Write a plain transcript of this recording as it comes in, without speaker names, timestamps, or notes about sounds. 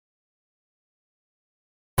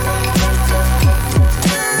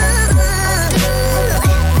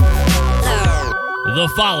The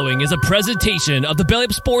following is a presentation of the Belly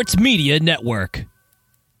Up Sports Media Network.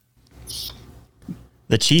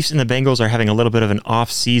 The Chiefs and the Bengals are having a little bit of an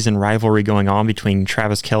off-season rivalry going on between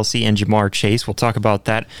Travis Kelce and Jamar Chase. We'll talk about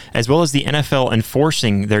that, as well as the NFL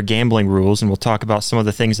enforcing their gambling rules, and we'll talk about some of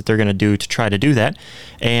the things that they're going to do to try to do that.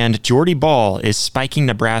 And Jordy Ball is spiking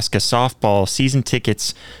Nebraska softball season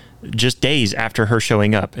tickets just days after her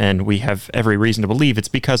showing up, and we have every reason to believe it's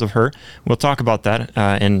because of her. We'll talk about that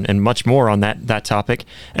and much more on that topic,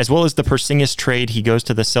 as well as the Porzingis trade. He goes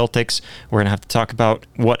to the Celtics. We're going to have to talk about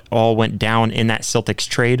what all went down in that Celtics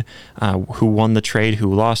trade, who won the trade,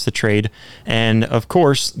 who lost the trade, and of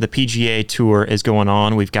course, the PGA Tour is going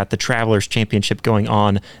on. We've got the Travelers Championship going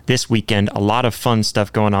on this weekend. A lot of fun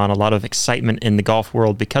stuff going on, a lot of excitement in the golf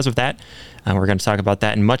world because of that. We're going to talk about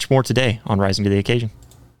that and much more today on Rising to the Occasion.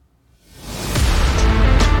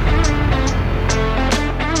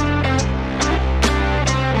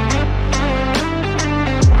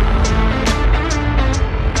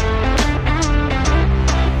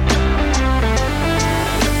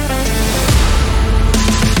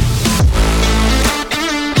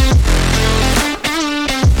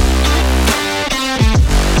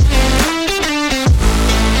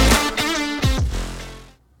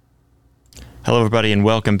 Hello, everybody, and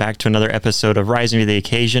welcome back to another episode of Rising to the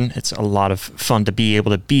Occasion. It's a lot of fun to be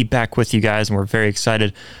able to be back with you guys, and we're very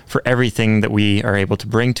excited for everything that we are able to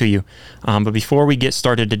bring to you. But before we get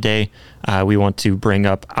started today, we want to bring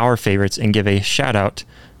up our favorites and give a shout-out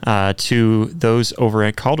to those over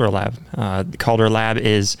at Calder Lab. Calder Lab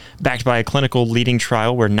is backed by a clinical leading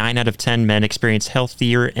trial where 9 out of 10 men experience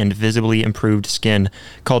healthier and visibly improved skin.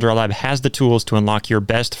 Calder Lab has the tools to unlock your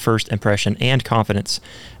best first impression and confidence.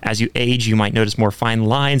 As you age, you might notice more fine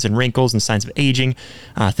lines and wrinkles and signs of aging,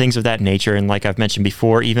 things of that nature. And like I've mentioned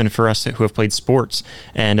before, even for us who have played sports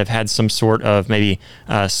and have had some sort of maybe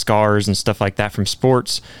scars and stuff like that from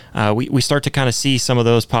sports, we start to kind of see some of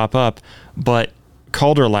those pop up. But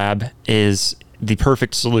Calder Lab is the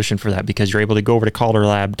perfect solution for that, because you're able to go over to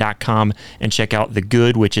calderlab.com and check out the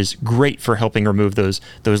Good, which is great for helping remove those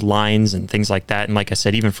lines and things like that. And like I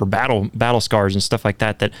said, even for battle scars and stuff like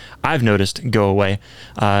that I've noticed go away.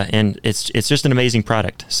 And it's just an amazing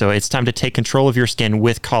product. So it's time to take control of your skin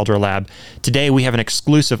with Calder Lab. Today we have an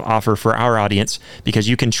exclusive offer for our audience, because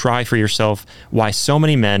you can try for yourself why so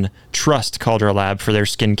many men trust Calder Lab for their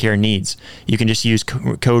skincare needs. You can just use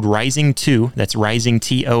code RISING2, that's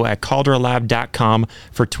RISING2 at calderlab.com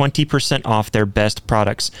for 20% off their best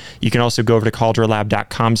products. You can also go over to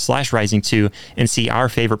calderlab.com/rising2 and see our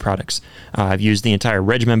favorite products. I've used the entire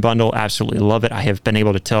regimen bundle, absolutely love it. I have been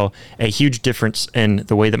able to tell a huge difference in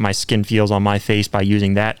the way that my skin feels on my face by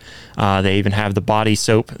using that. They even have the body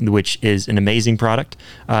soap, which is an amazing product,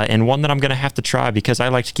 and one that I'm going to have to try because I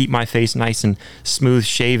like to keep my face nice and smooth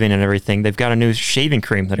shaven and everything. They've got a new shaving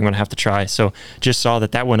cream that I'm going to have to try. So just saw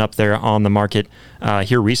that went up there on the market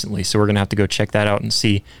here recently. So we're going to have to go check that out and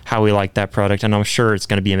see how we like that product. And I'm sure it's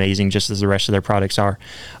going to be amazing, just as the rest of their products are.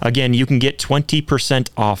 Again, you can get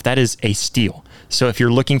 20% off. That is a steal. So if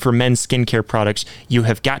you're looking for men's skincare products, you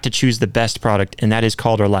have got to choose the best product, and that is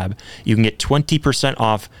Calder Lab. You can get 20%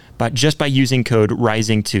 off just by using code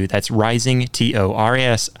RISING2. That's RISINGTO,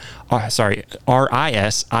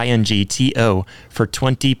 RISINGTO for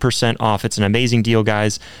 20% off. It's an amazing deal,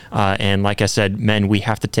 guys. And like I said, men, we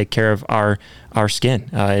have to take care of our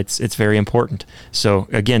skin. It's very important. So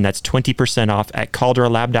again, that's 20% off at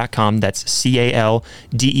calderlab.com. That's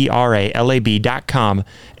calderalab.com,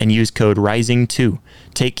 and use code RISING2.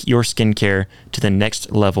 Take your skincare to the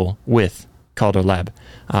next level with Calder Lab.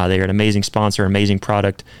 They are an amazing sponsor, amazing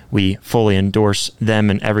product. We fully endorse them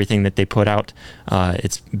and everything that they put out.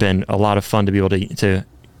 It's been a lot of fun to be able to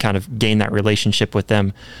kind of gain that relationship with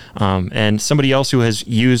them. And somebody else who has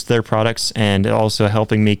used their products and also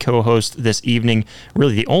helping me co-host this evening,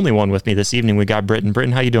 really the only one with me this evening, we got Britton.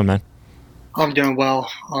 Britton, how you doing, man? I'm doing well.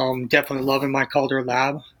 Definitely loving my Calder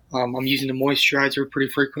Lab. I'm using the moisturizer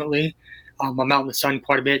pretty frequently. I'm out in the sun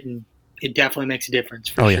quite a bit, and it definitely makes a difference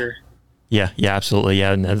for sure. Yeah, absolutely.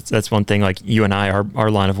 Yeah, and that's one thing. Like you and I, our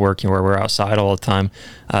line of work, where we're outside all the time,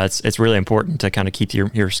 it's really important to kind of keep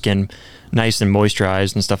your skin nice and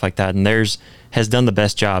moisturized and stuff like that. And theirs has done the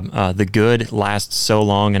best job. The Good lasts so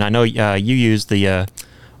long, and I know you use the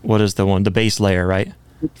the base layer, right,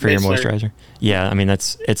 for your moisturizer. Layer. Yeah, I mean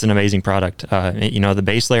it's an amazing product. The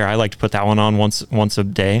base layer, I like to put that one on once a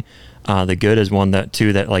day. The Good is one that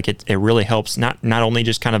like it really helps not only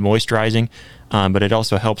just kind of moisturizing, but it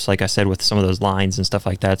also helps, like I said, with some of those lines and stuff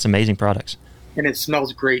like that. It's amazing products. and it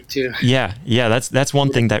smells great too. Yeah, that's one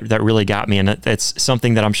thing that really got me, and it's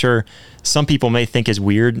something that I'm sure some people may think is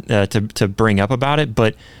weird to bring up about it,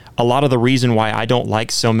 but a lot of the reason why I don't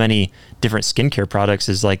like so many different skincare products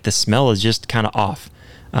is like the smell is just kind of off.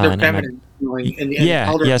 They're feminine.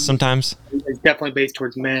 Yeah, sometimes. It's definitely based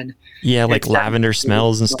towards men. Yeah, like lavender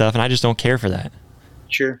smells and stuff, and I just don't care for that.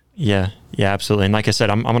 Sure. Yeah, absolutely. And like I said,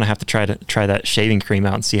 I'm gonna have to try that shaving cream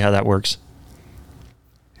out and see how that works.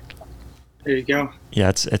 There you go. Yeah,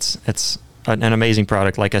 it's an amazing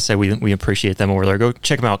product. Like I said, we appreciate them over there. Go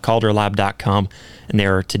check them out, calderlab.com, and they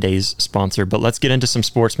are today's sponsor. But let's get into some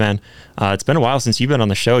sports, man. It's been a while since you've been on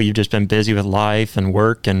the show. You've just been busy with life and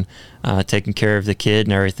work and taking care of the kid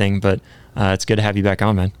and everything. But it's good to have you back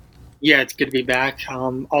on, man. Yeah, it's good to be back.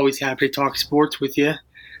 Always happy to talk sports with you.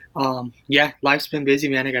 Yeah, life's been busy,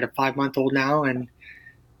 man. I got a 5-month-old now, and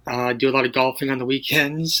do a lot of golfing on the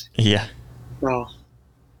weekends. Yeah. So,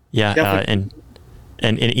 yeah,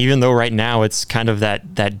 and even though right now it's kind of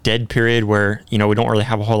that dead period where, we don't really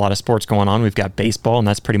have a whole lot of sports going on. We've got baseball, and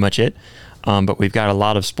that's pretty much it. But we've got a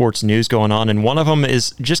lot of sports news going on, and one of them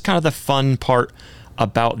is just kind of the fun part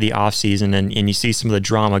about the offseason, and you see some of the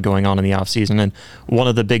drama going on in the offseason. And one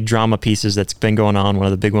of the big drama pieces that's been going on, one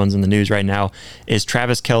of the big ones in the news right now, is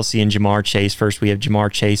Travis Kelce and Jamar Chase. First, we have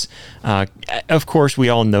Jamar Chase. Of course, we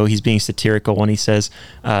all know he's being satirical when he says,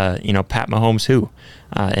 Pat Mahomes who?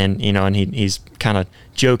 And he's kind of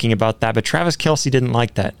joking about that. But Travis Kelce didn't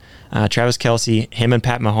like that. Travis Kelce, him and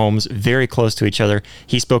Pat Mahomes, very close to each other.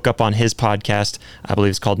 He spoke up on his podcast, I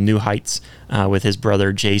believe it's called New Heights, with his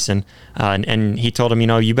brother Jason, and he told him,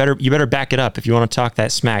 you better back it up. If you want to talk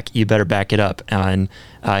that smack, you better back it up. And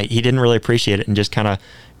he didn't really appreciate it, and just kind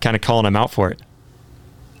of calling him out for it.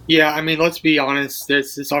 Yeah, I mean, let's be honest.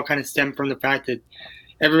 This all kind of stemmed from the fact that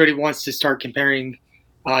everybody wants to start comparing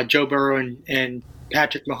Joe Burrow and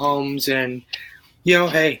Patrick Mahomes, and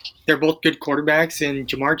hey, they're both good quarterbacks, and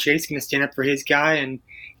Jamar Chase is going to stand up for his guy, and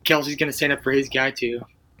Kelce's going to stand up for his guy too.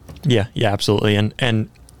 Yeah, absolutely. And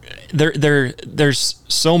there's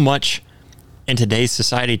so much in today's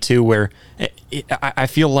society too, where I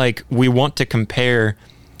feel like we want to compare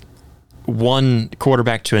one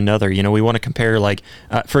quarterback to another. We want to compare, like,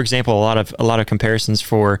 for example, a lot of comparisons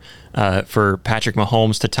for Patrick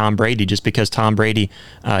Mahomes to Tom Brady, just because Tom Brady,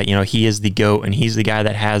 he is the GOAT, and he's the guy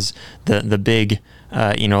that has the big,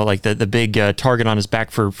 the big target on his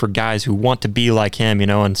back for guys who want to be like him,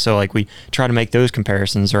 and so like we try to make those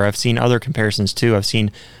comparisons. Or I've seen other comparisons too. I've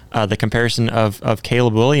seen the comparison of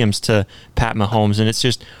Caleb Williams to Pat Mahomes, and it's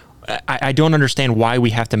just, I don't understand why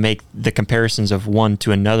we have to make the comparisons of one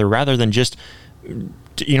to another rather than just,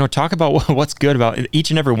 talk about what's good about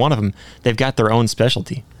each and every one of them. They've got their own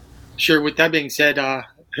specialty. Sure. With that being said,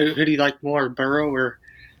 who do you like more, Burrow or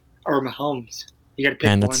Mahomes? You got to pick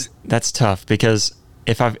one. That's tough, because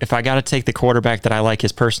if I got to take the quarterback that I like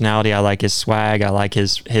his personality, I like his swag, I like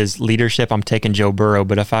his leadership, I'm taking Joe Burrow.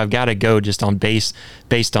 But if I've got to go just on based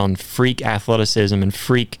on freak athleticism and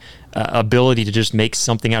freak ability to just make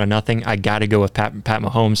something out of nothing, I got to go with Pat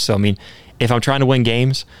Mahomes. So I mean, if I'm trying to win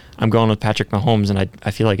games, I'm going with Patrick Mahomes, and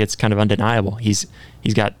I feel like it's kind of undeniable. He's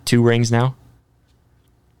got 2 rings now.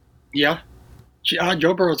 Yeah,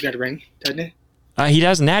 Joe Burrow's got a ring, doesn't he? He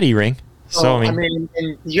has a natty ring. So I mean,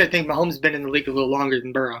 and you got to think Mahomes has been in the league a little longer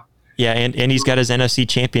than Burrow. Yeah, and he's got his NFC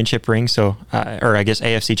Championship ring, so or I guess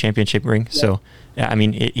AFC Championship ring. Yeah. So yeah, I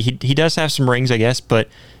mean, he does have some rings, I guess, but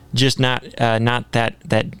just not that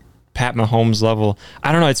Pat Mahomes level.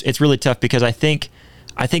 I don't know. It's really tough, because I think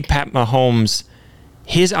Pat Mahomes,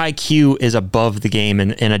 his IQ is above the game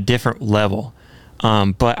in a different level.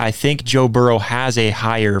 But I think Joe Burrow has a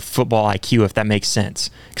higher football IQ, if that makes sense.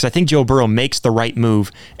 Because I think Joe Burrow makes the right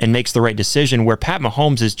move and makes the right decision, where Pat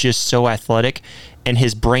Mahomes is just so athletic and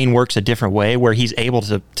his brain works a different way, where he's able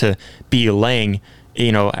to be laying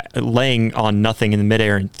on nothing in the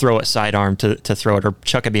midair and throw it sidearm to throw it, or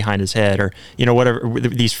chuck it behind his head, or, whatever,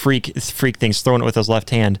 these freak things, throwing it with his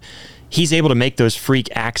left hand. He's able to make those freak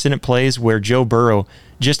accident plays, where Joe Burrow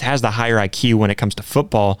just has the higher IQ when it comes to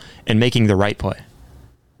football and making the right play.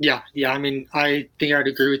 Yeah. I mean, I think I'd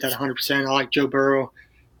agree with that 100%. I like Joe Burrow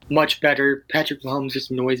much better. Patrick Mahomes just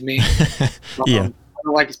annoys me. Yeah. I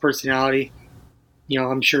don't like his personality.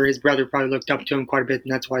 I'm sure his brother probably looked up to him quite a bit,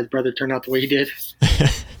 and that's why his brother turned out the way he did.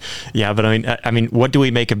 Yeah, but I mean, what do we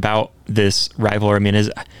make about this rivalry? I mean,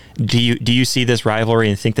 do you see this rivalry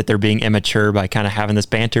and think that they're being immature by kind of having this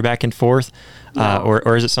banter back and forth,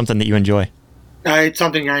 or is it something that you enjoy? It's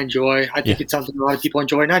something I enjoy. I think it's something a lot of people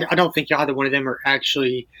enjoy, and I don't think either one of them are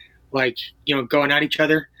actually going at each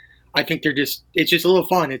other. I think it's just a little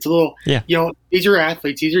fun. It's a little, Yeah. these are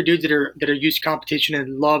athletes. These are dudes that are used to competition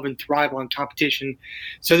and love and thrive on competition.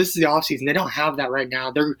 So this is the off season. They don't have that right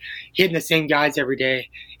now. They're hitting the same guys every day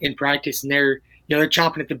in practice, and they're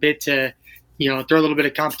chomping at the bit to, throw a little bit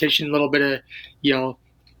of competition, a little bit of,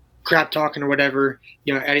 crap talking or whatever,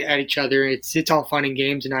 at each other. It's all fun and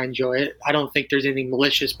games, and I enjoy it. I don't think there's anything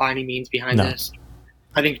malicious by any means behind this.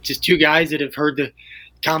 I think it's just two guys that have heard the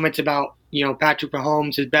comments about, Patrick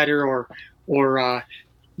Mahomes is better or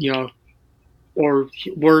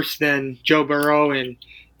worse than Joe Burrow, and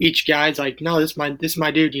each guy's like, no, this is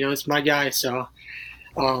my dude, this is my guy. So,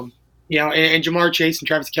 and Jamar Chase and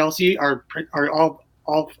Travis Kelce are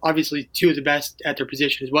all obviously two of the best at their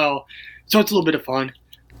position as well. So it's a little bit of fun.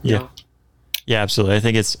 Yeah. Yeah, absolutely. I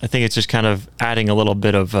think it's just kind of adding a little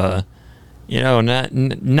bit of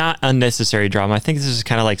not unnecessary drama. I think this is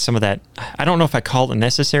kind of like some of that. I don't know if I call it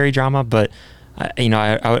necessary drama, but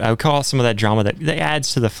I would call it some of that drama that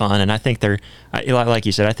adds to the fun. And I think they're, like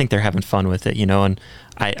you said, I think they're having fun with it. And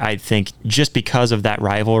I think just because of that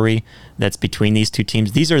rivalry that's between these two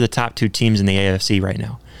teams, these are the top two teams in the AFC right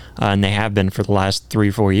now, and they have been for the last 3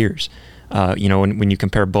 or 4 years. When you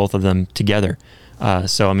compare both of them together.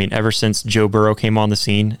 So, I mean, ever since Joe Burrow came on the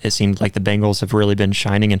scene, it seemed like the Bengals have really been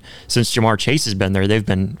shining. And since Jamar Chase has been there, they've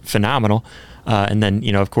been phenomenal. And then,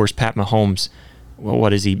 of course, Pat Mahomes,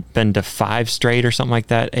 what has he been to 5 straight or something like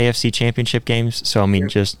that, AFC championship games? So, I mean,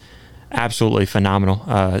 just absolutely phenomenal.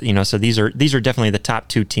 So these are definitely the top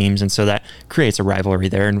 2 teams. And so that creates a rivalry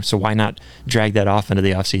there. And so why not drag that off into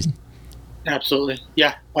the offseason? Absolutely.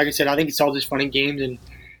 Yeah. Like I said, I think it's all just fun and games. And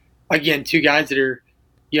again, two guys that are,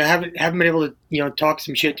 haven't been able to, talk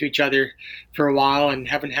some shit to each other for a while and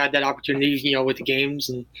haven't had that opportunity, with the games.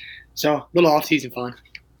 And so a little off-season fun.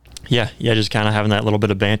 Yeah, just kind of having that little bit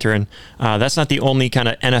of banter. And that's not the only kind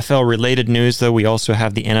of NFL-related news, though. We also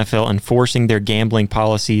have the NFL enforcing their gambling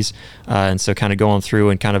policies. And so kind of going through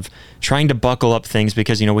and kind of trying to buckle up things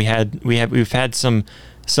because, we've had some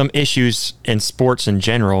issues in sports in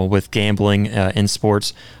general with gambling in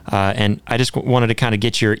sports, and I just wanted to kind of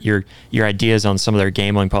get your ideas on some of their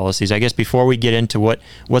gambling policies. I guess before we get into what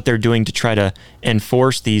they're doing to try to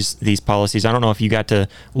enforce these policies, I don't know if you got to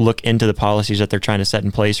look into the policies that they're trying to set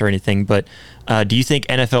in place or anything, but do you think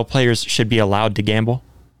NFL players should be allowed to gamble?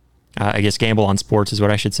 I guess gamble on sports is what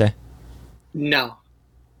I should say. No.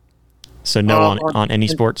 So no on any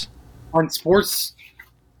sports? On sports,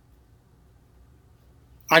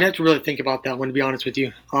 I'd have to really think about that one, to be honest with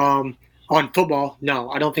you. On football, no,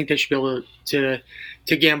 I don't think they should be able to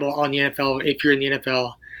gamble on the NFL if you're in the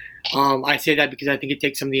NFL. I say that because I think it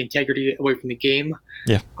takes some of the integrity away from the game.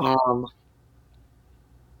 Yeah.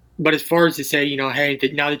 But as far as to say, hey,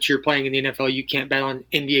 now that you're playing in the NFL, you can't bet on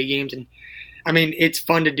NBA games, and I mean, it's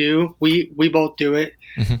fun to do. We both do it.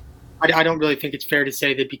 Mm-hmm. I don't really think it's fair to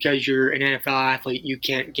say that because you're an NFL athlete, you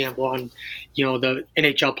can't gamble on, the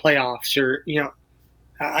NHL playoffs or,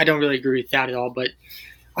 I don't really agree with that at all, but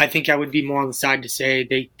I think I would be more on the side to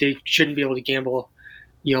say they shouldn't be able to gamble,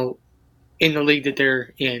 in the league that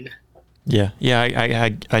they're in. Yeah,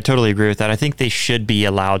 I totally agree with that. I think they should be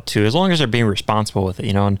allowed to, as long as they're being responsible with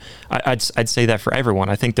it, and I'd say that for everyone.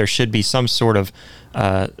 I think there should be some sort of,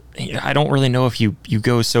 I don't really know if you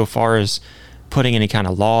go so far as putting any kind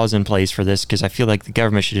of laws in place for this, because I feel like the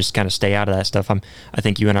government should just kind of stay out of that stuff. I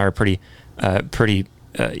think you and I are pretty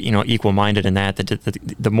equal-minded in that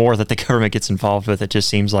the more that the government gets involved with, it just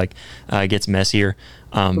seems like it gets messier.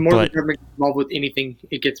 The more the government gets involved with anything,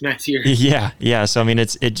 it gets messier. Yeah. So I mean,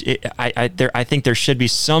 I think there should be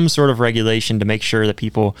some sort of regulation to make sure that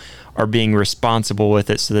people are being responsible with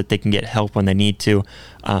it, so that they can get help when they need to.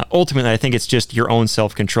 Ultimately, I think it's just your own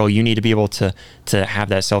self-control. You need to be able to have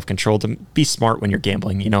that self-control to be smart when you're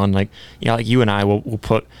gambling. And like you and I will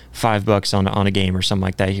put $5 on a game or something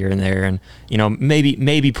like that here and there, and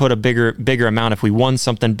maybe put a bigger amount if we won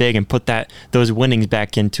something big and put those winnings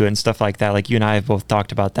back into it and stuff like that. Like you and I have both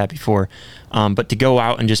talked about that before. But to go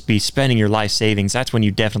out and just be spending your life savings, that's when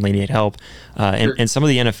you definitely need help. And some of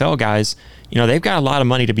the NFL guys, they've got a lot of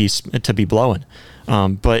money to be blowing.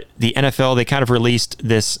 But the NFL, they kind of released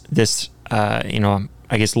this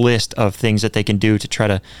I guess list of things that they can do to try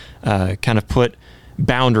to kind of put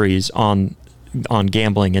boundaries on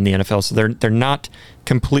gambling in the NFL. So they're not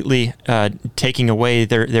completely taking away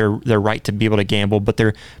their right to be able to gamble, but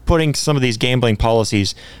they're putting some of these gambling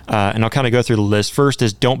policies, and I'll kind of go through the list. First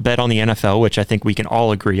is don't bet on the NFL, which I think we can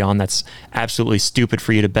all agree on. That's absolutely stupid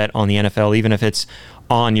for you to bet on the NFL, even if it's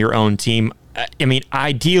on your own team. I mean,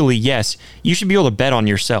 ideally, yes, you should be able to bet on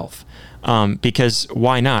yourself, because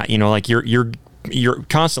why not? Like you're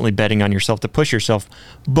constantly betting on yourself to push yourself.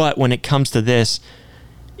 But when it comes to this,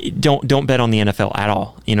 don't bet on the NFL at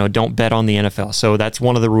all. Don't bet on the NFL. So that's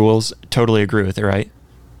one of the rules. Totally agree with it, right?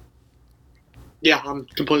 Yeah, I'm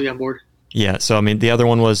completely on board. Yeah, so I mean, the other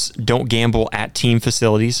one was don't gamble at team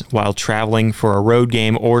facilities while traveling for a road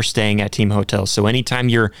game or staying at team hotels. So anytime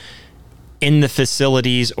you're in the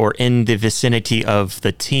facilities or in the vicinity of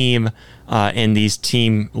the team in these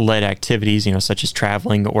team-led activities, such as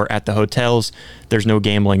traveling or at the hotels, there's no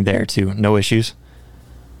gambling there too. No issues?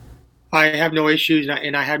 I have no issues,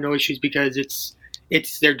 and I have no issues because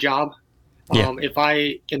it's their job. Yeah. If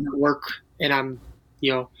I am at work and I'm,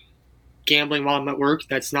 gambling while I'm at work,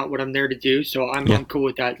 that's not what I'm there to do. So I'm cool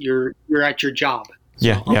with that. You're at your job.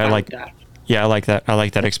 So I like that. Yeah, I like that. I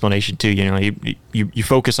like that explanation too. You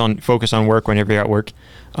focus on work whenever you're at work,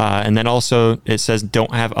 and then also it says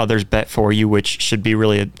don't have others bet for you, which should be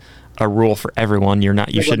really a rule for everyone.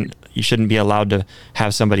 You shouldn't be allowed to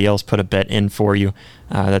have somebody else put a bet in for you.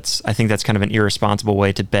 I think that's kind of an irresponsible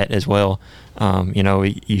way to bet as well.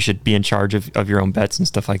 You should be in charge of your own bets and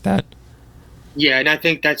stuff like that. Yeah, and I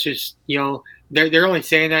think that's just, they're only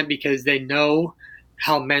saying that because they know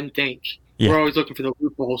how men think. Yeah. We're always looking for the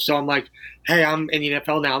loophole. So I'm like, hey, I'm in the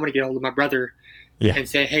NFL now. I'm going to get hold of my brother and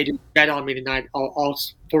say, hey, just bet on me tonight. I'll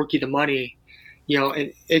fork you the money.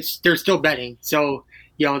 And they're still betting. So,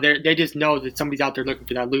 they just know that somebody's out there looking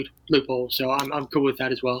for that loophole. So I'm cool with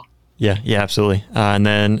that as well. Yeah, absolutely. And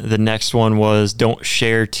then the next one was don't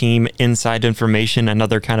share team inside information.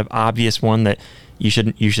 Another kind of obvious one that you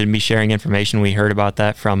shouldn't be sharing information. We heard about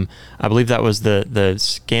that from, I believe that was the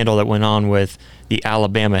scandal that went on with the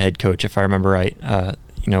Alabama head coach, if I remember right.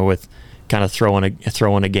 With kind of throwing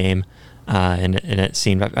a game, and it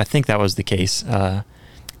seemed, I think that was the case.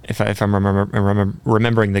 If I'm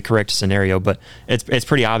remembering the correct scenario, but it's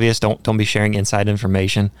pretty obvious. Don't be sharing inside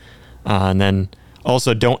information, and then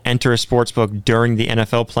also don't enter a sports book during the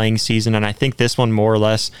NFL playing season. And I think this one more or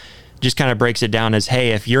less just kind of breaks it down as, hey,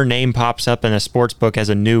 if your name pops up in a sports book as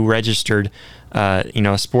a new registered,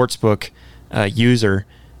 sports book user,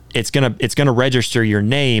 it's gonna register your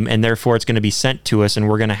name, and therefore it's gonna be sent to us, and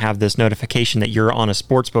we're gonna have this notification that you're on a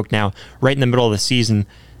sports book now, right in the middle of the season.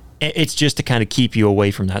 It's just to kind of keep you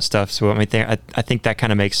away from that stuff. So I think that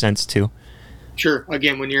kind of makes sense too. Sure.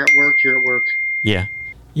 Again, when you're at work, you're at work. Yeah,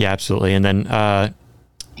 absolutely. And then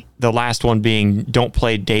the last one being don't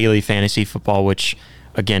play daily fantasy football, which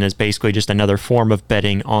again is basically just another form of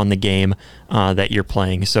betting on the game that you're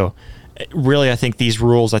playing. So really, I think these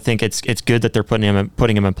rules, I think it's good that they're putting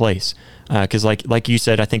them in place, because like you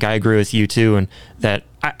said, I think I agree with you too, and that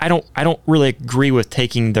I don't really agree with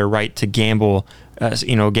taking their right to gamble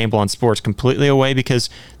on sports completely away, because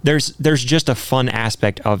there's just a fun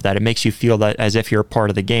aspect of that. It makes you feel that as if you're a part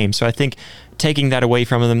of the game. So I think taking that away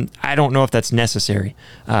from them, I don't know if that's necessary.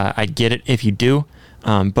 I get it if you do.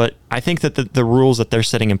 But I think that the rules that they're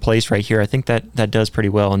setting in place right here, I think that does pretty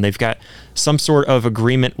well. And they've got some sort of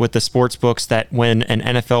agreement with the sports books that when an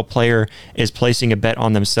NFL player is placing a bet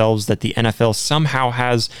on themselves, that the NFL somehow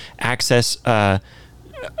has access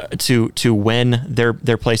to when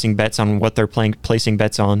they're placing bets on what they're placing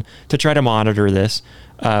bets on, to try to monitor this,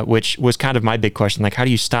 which was kind of my big question. Like, how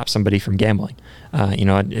do you stop somebody from gambling?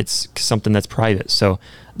 It's something that's private. So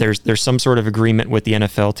there's some sort of agreement with the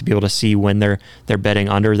NFL to be able to see when they're betting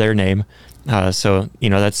under their name. So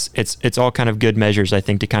it's all kind of good measures, I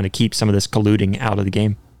think, to kind of keep some of this colluding out of the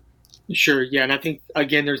game. Sure. Yeah. And I think,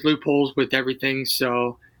 again, there's loopholes with everything.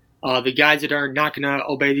 So the guys that are not going to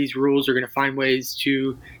obey these rules are going to find ways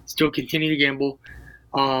to still continue to gamble.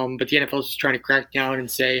 But the NFL is just trying to crack down and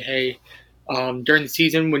say, hey, during the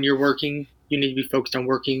season when you're working, you need to be focused on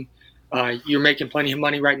working. You're making plenty of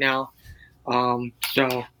money right now.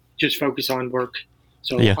 So just focus on work.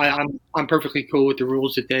 So yeah. I'm perfectly cool with the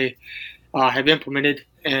rules that they have implemented,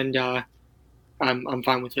 and I'm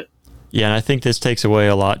fine with it. Yeah, and I think this takes away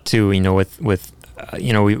a lot too.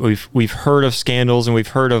 We've heard of scandals, and we've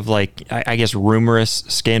heard of, like, I guess, rumorous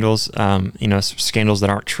scandals. Scandals that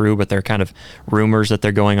aren't true, but they're kind of rumors that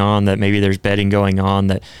they're going on, that maybe there's betting going on,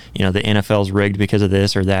 that the NFL's rigged because of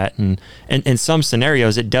this or that, and in some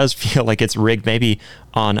scenarios it does feel like it's rigged maybe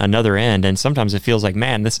on another end, and sometimes it feels like,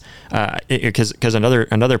 man, this because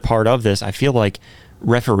another part of this, I feel like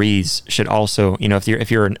referees should also,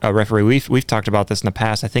 if you're a referee, we've talked about this in the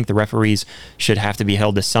past. I think the referees should have to be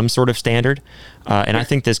held to some sort of standard, and I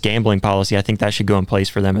think this gambling policy, I think that should go in place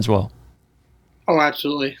for them as well. Oh,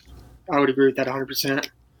 absolutely, I would agree with that 100%.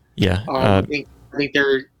 Yeah, I think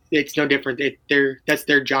it's no different. That's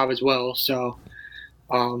their job as well. So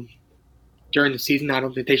during the season, I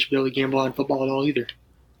don't think they should be able to gamble on football at all either.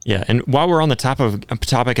 Yeah, and while we're on the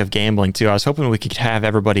topic of gambling too, I was hoping we could have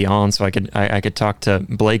everybody on so I could talk to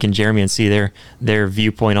Blake and Jeremy and see their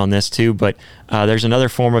viewpoint on this too. But there's another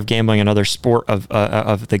form of gambling, another sport of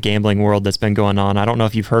the gambling world that's been going on. I don't know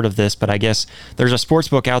if you've heard of this, but I guess there's a sports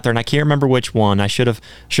book out there, and I can't remember which one. I should have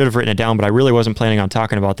written it down, but I really wasn't planning on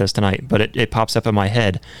talking about this tonight. But it pops up in my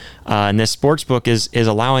head, and this sports book is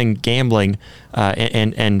allowing gambling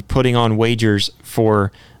and putting on wagers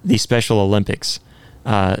for the Special Olympics.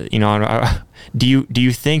 Do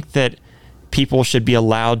you think that people should be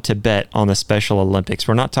allowed to bet on the Special Olympics?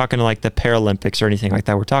 We're not talking like the Paralympics or anything like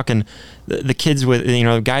that. We're talking the kids with,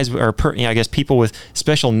 guys or I guess people with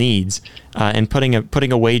special needs, and putting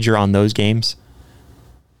a wager on those games.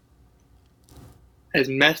 As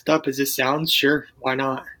messed up as this sounds, sure, why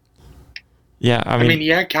not? Yeah, I mean,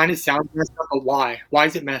 yeah, it kind of sounds messed up, but why? Why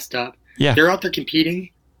is it messed up? Yeah, they're out there competing.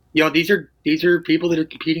 These are people that are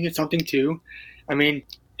competing at something too. I mean,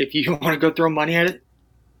 if you want to go throw money at it,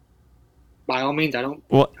 by all means, I don't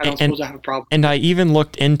suppose I have a problem. And I even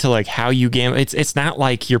looked into like how you gamble. It's not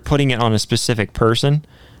like you're putting it on a specific person,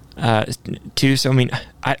 too. So I mean,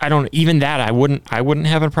 I don't even that I wouldn't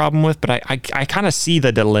have a problem with. But I kind of see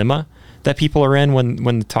the dilemma that people are in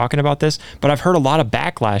when talking about this. But I've heard a lot of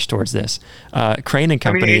backlash towards this. Crane and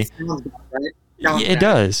Company. I mean, it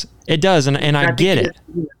does, and I get it.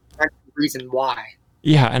 That's the reason why.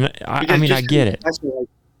 Yeah, and I mean, I get it.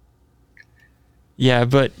 Yeah,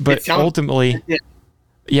 but ultimately,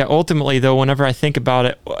 though, whenever I think about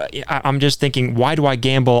it, I'm just thinking, why do I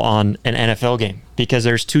gamble on an NFL game? Because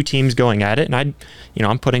there's two teams going at it, and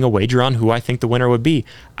I'm putting a wager on who I think the winner would be.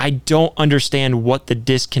 I don't understand what the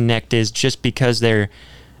disconnect is just because they're,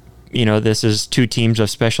 this is two teams of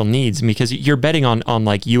special needs, because you're betting on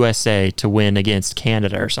like USA to win against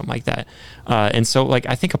Canada or something like that. And so like,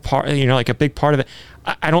 I think a big part of it,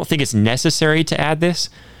 I don't think it's necessary to add this,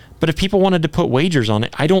 but if people wanted to put wagers on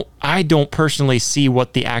it, I don't personally see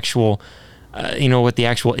what the actual,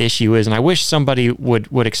 issue is. And I wish somebody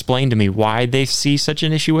would explain to me why they see such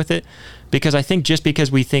an issue with it, because I think just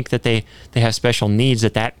because we think that they have special needs,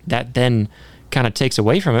 that then kind of takes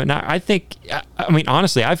away from it. And I think, I mean,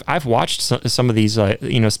 honestly, I've watched some of these,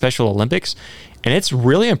 Special Olympics, and it's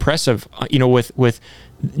really impressive, with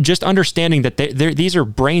just understanding that these are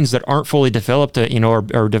brains that aren't fully developed,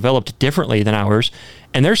 or developed differently than ours,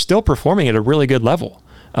 and they're still performing at a really good level,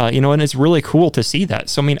 and it's really cool to see that.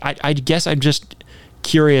 So, I mean, I guess I'm just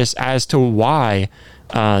curious as to why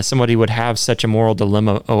somebody would have such a moral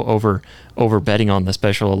dilemma over betting on the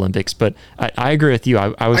Special Olympics. But I agree with you.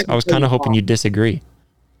 I was kind of hoping you'd disagree.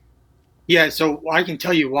 Yeah, so I can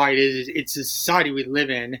tell you why it is. It's a society we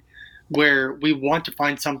live in where we want to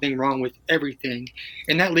find something wrong with everything,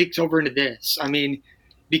 and that leaks over into this. I mean,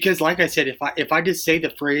 because like I said, if I just say the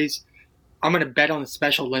phrase, I'm going to bet on the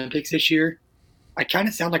Special Olympics this year, I kind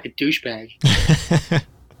of sound like a douchebag.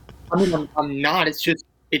 I mean, I'm not.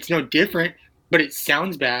 It's no different, but it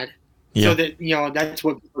sounds bad. Yeah. So that, that's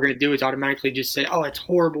what we're going to do, is automatically just say, oh, it's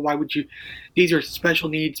horrible. Why would you? These are special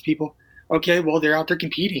needs people. Okay, well, they're out there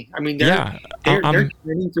competing. I mean, they're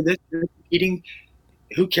training for this. They're competing.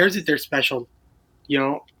 Who cares if they're special?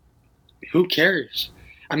 Who cares?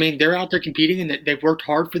 I mean, they're out there competing, and they've worked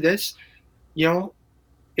hard for this.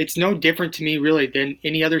 It's no different to me really than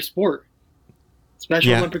any other sport,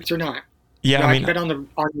 Special Olympics or not. Yeah, I mean, I bet on the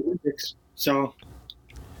Olympics. So.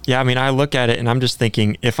 Yeah, I mean, I look at it and I'm just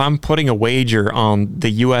thinking, if I'm putting a wager on the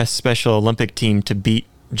U.S. Special Olympic team to beat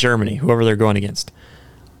Germany, whoever they're going against,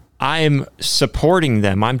 I'm supporting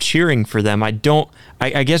them. I'm cheering for them. I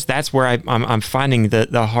guess that's where I'm finding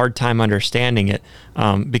the hard time understanding it,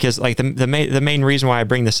 because like the main reason why I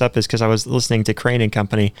bring this up is because I was listening to Crane and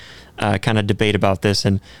Company kind of debate about this,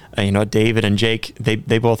 and David and Jake,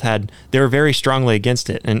 they were very strongly against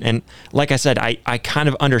it, and like I said, I kind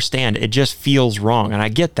of understand. It just feels wrong, and I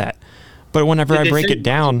get that, but whenever I break it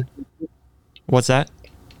down, what's that?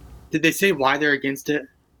 Did they say why they're against it?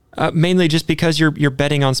 Mainly just because you're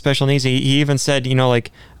betting on special needs. He even said,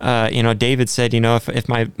 David said, if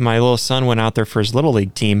my little son went out there for his little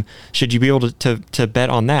league team, should you be able to bet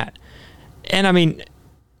on that? And I mean,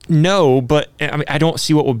 no, but I mean, I don't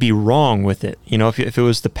see what would be wrong with it. If it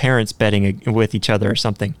was the parents betting with each other or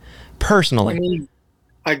something. Personally, I mean,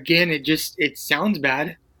 again, it sounds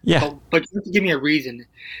bad. Yeah, but you have to give me a reason.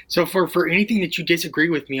 So for anything that you disagree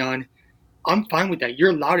with me on, I'm fine with that. You're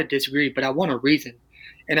allowed to disagree, but I want a reason.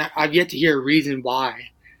 And I've yet to hear a reason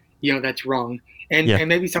why, that's wrong. And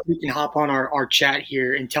maybe somebody can hop on our chat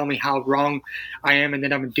here and tell me how wrong I am, and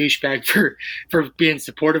that I'm a douchebag for being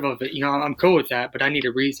supportive of it. I'm cool with that, but I need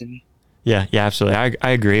a reason. Yeah, absolutely. I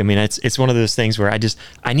agree. I mean, it's one of those things where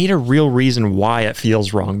I need a real reason why it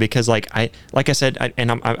feels wrong, because like I said,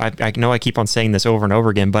 I know I keep on saying this over and over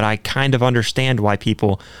again, but I kind of understand why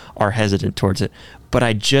people are hesitant towards it, but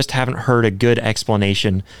I just haven't heard a good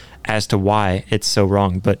explanation as to why it's so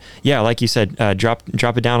wrong. But yeah, like you said, drop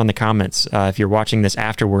it down in the comments. If you're watching this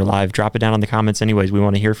after we're live, drop it down in the comments anyways. We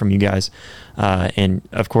want to hear from you guys. And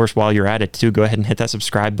of course, while you're at it too, go ahead and hit that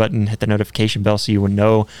subscribe button, hit the notification bell so you will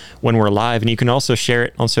know when we're live. And you can also share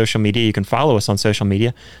it on social media. You can follow us on social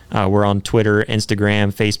media. We're on Twitter,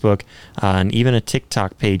 Instagram, Facebook, and even a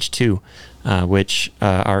TikTok page too. Which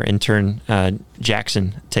our intern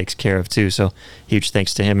Jackson takes care of too. So huge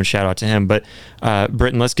thanks to him and shout out to him. But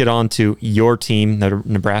Britton, let's get on to your team, the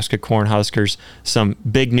Nebraska Cornhuskers. Some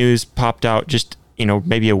big news popped out just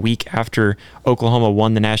maybe a week after Oklahoma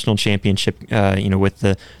won the national championship. With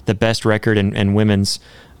the best record in women's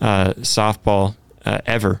softball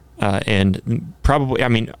ever, and probably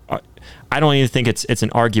I don't even think it's an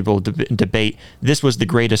arguable debate. This was the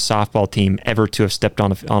greatest softball team ever to have stepped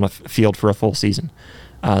on a field for a full season.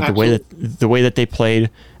 The way that they played,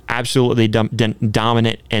 absolutely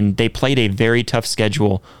dominant, and they played a very tough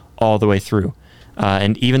schedule all the way through.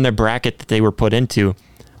 And even the bracket that they were put into,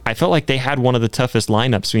 I felt like they had one of the toughest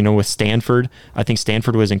lineups. With Stanford, I think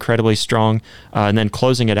Stanford was incredibly strong, and then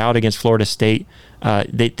closing it out against Florida State.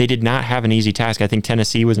 They did not have an easy task. I think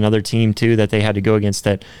Tennessee was another team too that they had to go against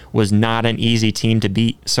that was not an easy team to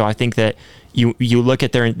beat. So I think that you look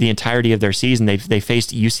at the entirety of their season. They faced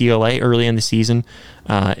UCLA early in the season,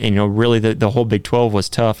 and really the whole Big 12 was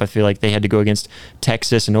tough. I feel like they had to go against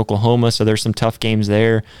Texas and Oklahoma, so there's some tough games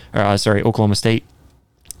there. Oklahoma State.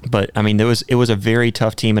 But it was a very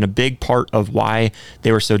tough team, and a big part of why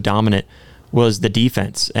they were so dominant was the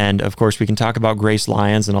defense. And of course, we can talk about Grace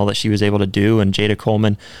Lyons and all that she was able to do, and Jada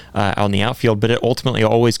Coleman on the outfield, but it ultimately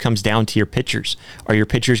always comes down to your pitchers. Are your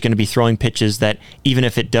pitchers going to be throwing pitches that, even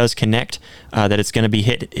if it does connect, that it's going to be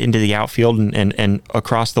hit into the outfield and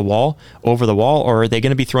across the wall, over the wall, or are they going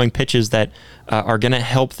to be throwing pitches that are going to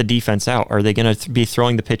help the defense out? Are they going to be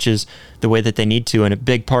throwing the pitches the way that they need to? And a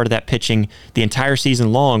big part of that pitching the entire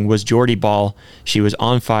season long was Jordy Ball. She was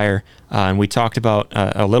on fire. And we talked about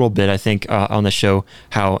a little bit, I think, on the show,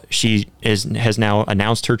 how she has now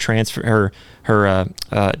announced her transfer, her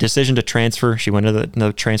decision to transfer. She went to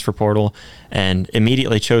the transfer portal and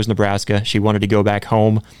immediately chose Nebraska. She wanted to go back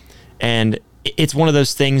home, and it's one of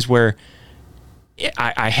those things where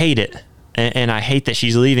I hate it, and I hate that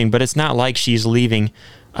she's leaving. But it's not like she's leaving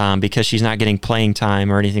because she's not getting playing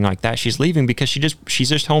time or anything like that. She's leaving because she's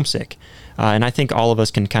just homesick. And I think all of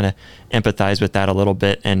us can kind of empathize with that a little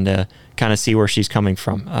bit and kind of see where she's coming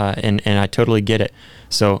from. And I totally get it.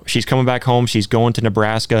 So she's coming back home. She's going to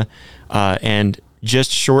Nebraska. And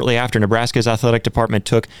just shortly after, Nebraska's athletic department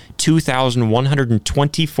took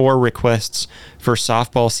 2,124 requests for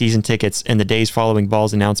softball season tickets in the days following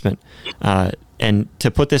Ball's announcement. And to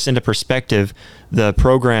put this into perspective, the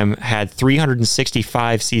program had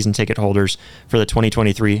 365 season ticket holders for the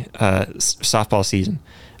 2023 softball season.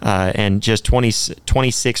 And just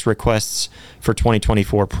 26 requests for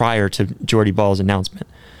 2024 prior to Jordy Ball's announcement.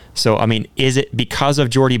 So, is it because of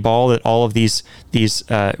Jordy Ball that all of these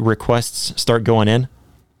requests start going in?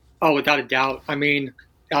 Oh, without a doubt. I'm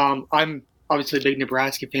obviously a big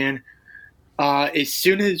Nebraska fan. As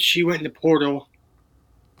soon as she went in the portal,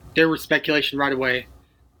 there was speculation right away,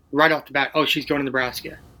 right off the bat. Oh, she's going to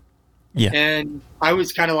Nebraska. Yeah. And I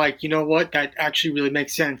was kind of like, you know what? That actually really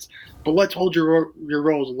makes sense. But let's hold your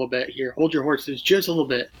roles a little bit here. Hold your horses just a little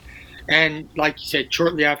bit. And like you said,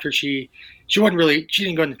 shortly after she didn't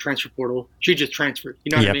go in the transfer portal. She just transferred.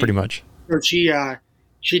 You know what I mean? Yeah, pretty much. So she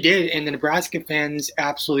did, and the Nebraska fans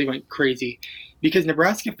absolutely went crazy because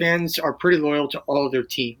Nebraska fans are pretty loyal to all of their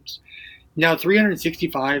teams. Now,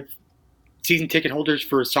 365 season ticket holders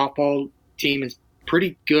for a softball team is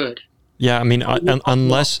pretty good. Yeah,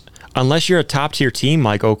 unless you're a top tier team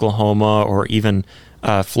like Oklahoma or even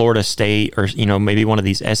Florida State or maybe one of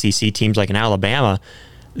these SEC teams like in Alabama,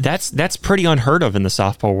 that's pretty unheard of in the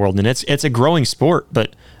softball world, and it's a growing sport.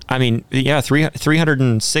 But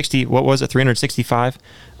 360. What was it? 365.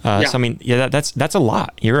 Yeah. So that's a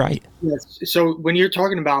lot. You're right. Yes. So when you're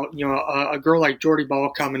talking about a girl like Jordy Ball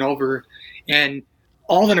coming over, and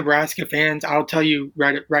all the Nebraska fans, I'll tell you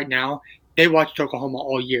right now, they watched Oklahoma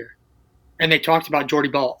all year. And they talked about Jordy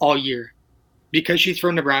Ball all year. Because she's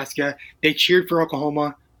from Nebraska, they cheered for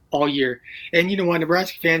Oklahoma all year. And you know what?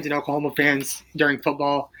 Nebraska fans and Oklahoma fans during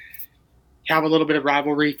football have a little bit of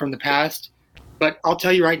rivalry from the past. But I'll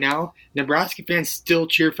tell you right now, Nebraska fans still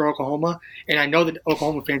cheer for Oklahoma. And I know that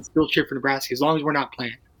Oklahoma fans still cheer for Nebraska as long as we're not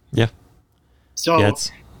playing. Yeah. So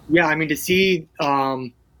Yeah, I mean, to see,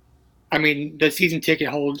 the season ticket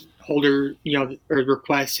holder, or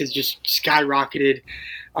request has just skyrocketed.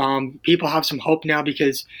 People have some hope now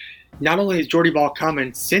because not only is Jordy Ball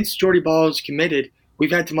coming, since Jordy Ball is committed,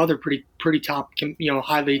 we've had some other pretty top,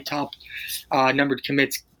 highly top numbered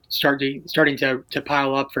commits starting to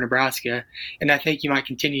pile up for Nebraska, and I think you might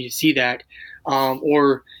continue to see that.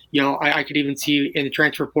 Or I could even see in the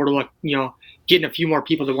transfer portal, like, getting a few more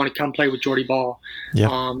people that want to come play with Jordy Ball,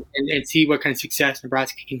 Yeah. and see what kind of success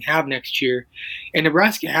Nebraska can have next year. And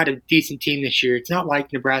Nebraska had a decent team this year. It's not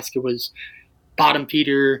like Nebraska was bottom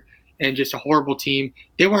feeder and just a horrible team.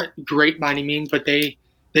 They weren't great by any means, but they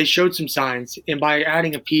showed some signs. And by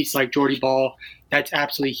adding a piece like Jordy Ball, that's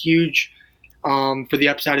absolutely huge for the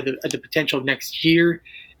upside of the potential of next year.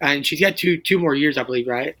 And she's got two more years, I believe,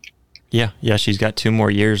 right? Yeah, she's got 2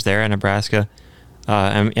 more years there in Nebraska.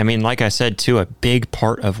 I mean, like I said, too, a big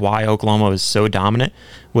part of why Oklahoma was so dominant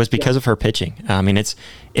was because of her pitching. I mean, it's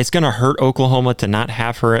going to hurt Oklahoma to not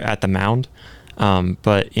have her at the mound.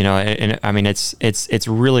 But I mean, it's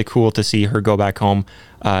really cool to see her go back home.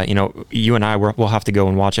 You and I we'll have to go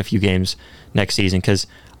and watch a few games next season because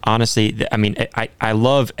honestly, I mean, I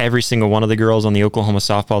love every single one of the girls on the Oklahoma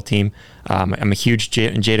softball team. I'm a huge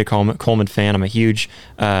Jada Coleman fan. I'm a huge,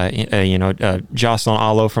 Jocelyn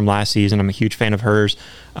Allo from last season. I'm a huge fan of hers,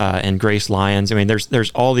 and Grace Lyons. I mean,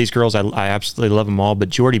 there's all these girls. I absolutely love them all. But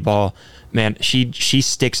Jordy Ball, man, she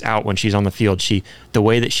sticks out when she's on the field. The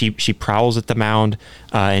way that she prowls at the mound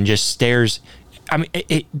and just stares. I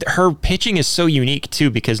mean, her pitching is so unique too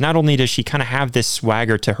because not only does she kind of have this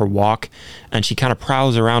swagger to her walk, and she kind of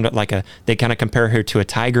prowls around it they kind of compare her to a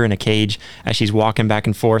tiger in a cage as she's walking back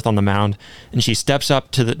and forth on the mound, and she steps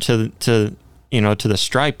up to the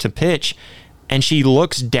stripe to pitch, and she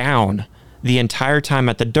looks down the entire time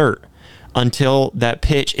at the dirt until that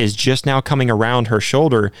pitch is just now coming around her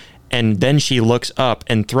shoulder. And then she looks up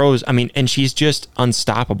and throws. I mean, and she's just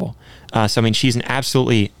unstoppable. So, I mean, she's an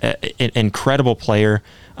absolutely incredible player.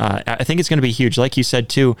 I think it's going to be huge. Like you said,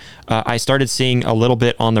 too, I started seeing a little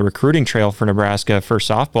bit on the recruiting trail for Nebraska for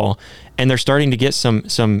softball, and they're starting to get some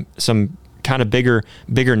kind of bigger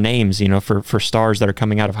names, for stars that are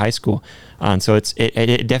coming out of high school. And so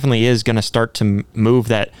it definitely is going to start to move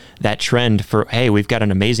that trend for, hey, we've got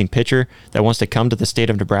an amazing pitcher that wants to come to the state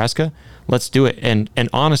of Nebraska. Let's do it. And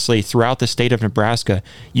honestly, throughout the state of Nebraska,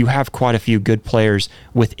 you have quite a few good players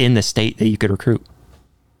within the state that you could recruit.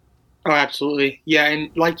 Oh, absolutely. Yeah,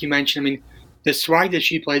 and like you mentioned, I mean, the swag that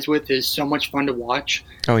she plays with is so much fun to watch.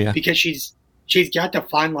 Oh, yeah. Because she's got the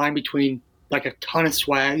fine line between like a ton of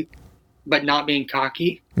swag but not being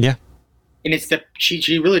cocky. Yeah. And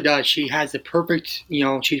she really does. She has the perfect,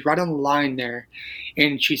 she's right on the line there.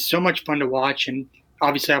 And she's so much fun to watch. And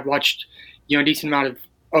obviously I've watched, a decent amount of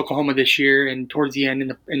Oklahoma this year and towards the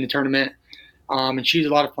end in the tournament. And she's a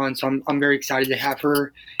lot of fun. So I'm very excited to have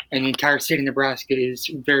her, and the entire state of Nebraska is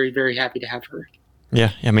very, very happy to have her.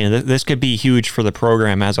 Yeah. I mean, this could be huge for the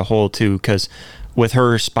program as a whole too, because with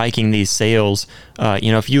her spiking these sales,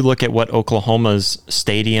 if you look at what Oklahoma's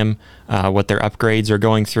stadium, what their upgrades are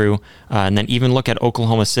going through, and then even look at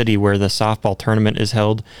Oklahoma City where the softball tournament is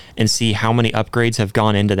held and see how many upgrades have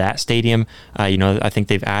gone into that stadium. I think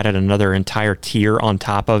they've added another entire tier on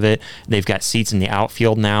top of it. They've got seats in the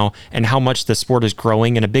outfield now, and how much the sport is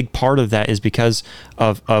growing. And a big part of that is because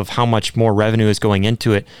of how much more revenue is going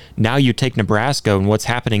into it. Now you take Nebraska and what's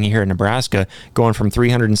happening here in Nebraska, going from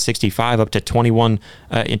 365 up to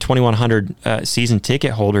 2,100 season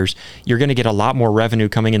ticket holders, you're going to get a lot more revenue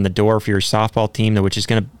coming in the door for your softball team, which is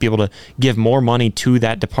going to be able to give more money to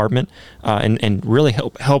that department and really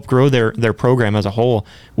help grow their program as a whole,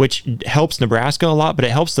 which helps Nebraska a lot, but it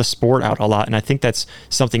helps the sport out a lot. And I think that's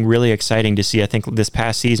something really exciting to see. I think this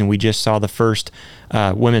past season we just saw the first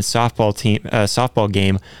women's softball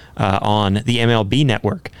game on the MLB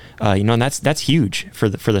network, and that's huge for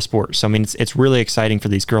the sport. So I mean, it's really exciting for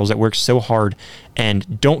these girls that work so hard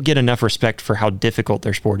and don't get enough respect for how difficult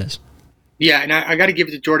their sport is. Yeah, and I got to give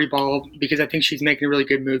it to Jordy Ball because I think she's making a really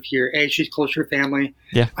good move here. She's closer to family.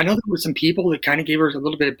 Yeah, I know there were some people that kind of gave her a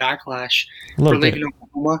little bit of backlash for leaving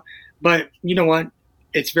Oklahoma, but you know what?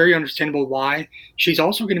 It's very understandable why. She's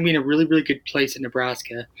also going to be in a really, really good place in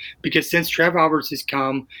Nebraska because since Trev Alberts has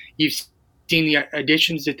come, you've seen the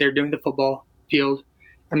additions that they're doing to the football field.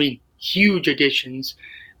 I mean, huge additions.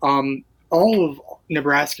 All of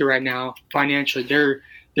Nebraska right now, financially, they're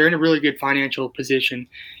in a really good financial position.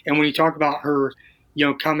 And when you talk about her,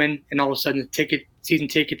 coming and all of a sudden the season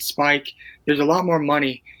ticket spike, there's a lot more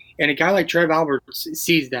money. And a guy like Trev Alberts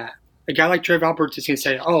sees that. A guy like Trev Alberts is going to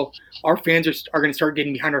say, oh, our fans are going to start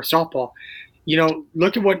getting behind our softball.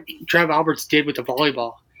 Look at what Trev Alberts did with the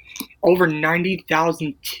volleyball. over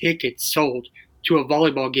 90,000 tickets sold to a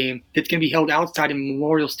volleyball game that's going to be held outside in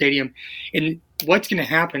Memorial Stadium. And what's going to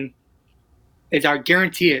happen is, I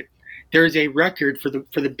guarantee it, there is a record for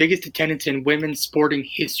the biggest attendance in women's sporting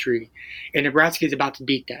history, and Nebraska is about to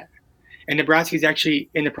beat that. And Nebraska is actually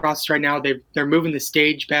in the process right now. They're moving the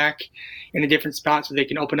stage back in a different spot so they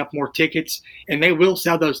can open up more tickets, and they will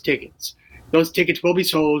sell those tickets. Those tickets will be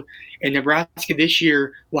sold, and Nebraska this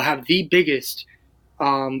year will have the biggest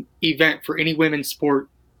event for any women's sport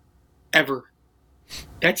ever.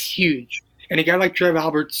 That's huge. And a guy like Trev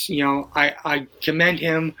Alberts, I commend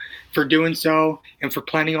him for doing so and for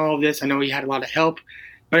planning all of this. I know he had a lot of help,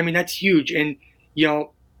 but I mean, that's huge. And,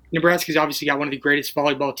 Nebraska's obviously got one of the greatest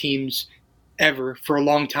volleyball teams ever for a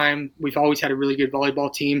long time. We've always had a really good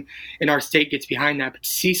volleyball team, and our state gets behind that. But to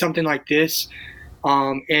see something like this,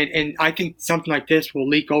 and I think something like this will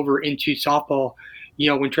leak over into softball,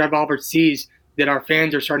 when Trev Alberts sees that our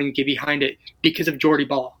fans are starting to get behind it because of Jordy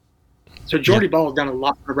Ball. So Jordy Ball has done a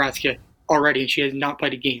lot for Nebraska already, and she has not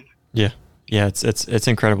played a game. Yeah, it's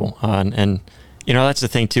incredible, and that's the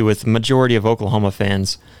thing too with the majority of Oklahoma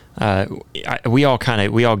fans. We all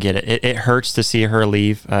get it. It hurts to see her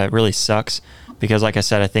leave. It really sucks because, like I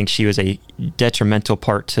said, I think she was a detrimental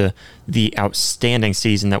part to the outstanding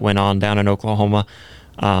season that went on down in Oklahoma.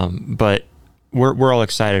 But we're all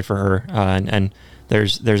excited for her, and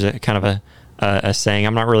there's a kind of a saying.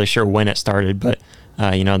 I'm not really sure when it started, but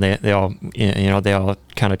they all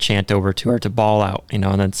kind of chant over to her to ball out, and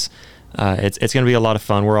it's going to be a lot of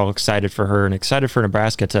fun. We're all excited for her and excited for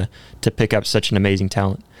Nebraska to pick up such an amazing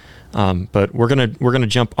talent. But we're gonna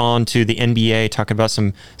jump on to the NBA, talk about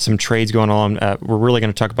some trades going on. We're really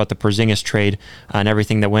going to talk about the Porzingis trade and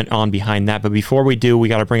everything that went on behind that. But before we do, we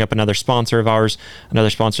got to bring up another sponsor of ours, another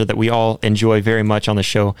sponsor that we all enjoy very much on the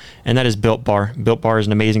show, and that is Built Bar. Built Bar is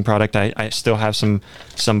an amazing product. I still have some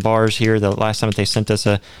bars here. The last time that they sent us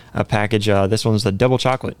a package, this one's the double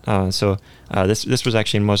chocolate. So this was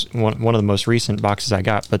actually one of the most recent boxes I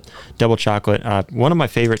got, but double chocolate, one of my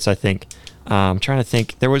favorites, I think. I'm trying to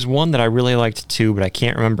think. There was one that I really liked too, but I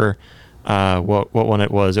can't remember what one it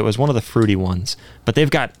was. It was one of the fruity ones. But they've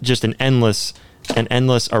got just an endless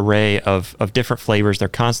array of different flavors. They're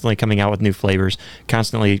constantly coming out with new flavors,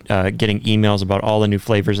 constantly getting emails about all the new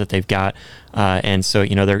flavors that they've got. And so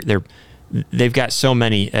they've got so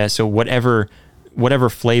many. So whatever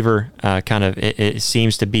flavor it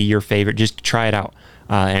seems to be your favorite, just try it out.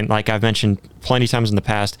 And like I've mentioned plenty of times in the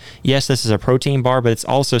past, yes, this is a protein bar, but it's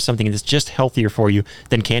also something that's just healthier for you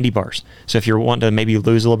than candy bars. So if you're wanting to maybe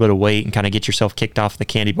lose a little bit of weight and kind of get yourself kicked off the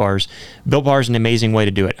candy bars, Built Bar is an amazing way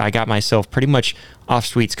to do it. I got myself pretty much off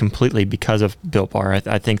sweets completely because of Built Bar.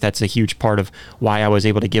 I think that's a huge part of why I was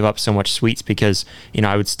able to give up so much sweets, because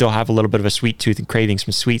I would still have a little bit of a sweet tooth and craving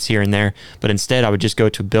some sweets here and there, but instead I would just go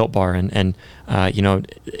to Built Bar and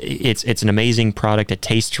it's an amazing product. It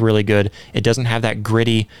tastes really good. It doesn't have that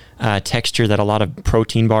gritty texture that a lot of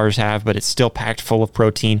protein bars have, but it's still packed full of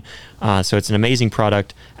protein. So it's an amazing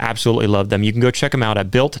product. Absolutely love them. You can go check them out at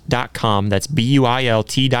built.com. That's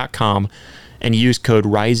BUILT.com. And use code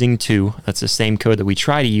RISING2. That's the same code that we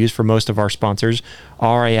try to use for most of our sponsors,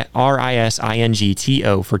 RISINGTO,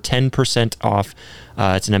 for 10% off.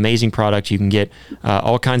 It's an amazing product. You can get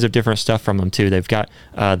all kinds of different stuff from them too. They've got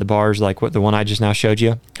the bars like the one I just now showed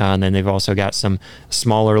you, and then they've also got some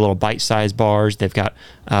smaller little bite-sized bars. They've got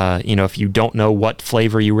if you don't know what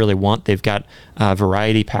flavor you really want, they've got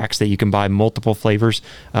variety packs that you can buy multiple flavors,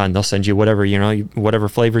 and they'll send you whatever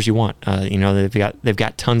flavors you want. They've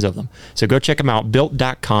got tons of them. So go check them out,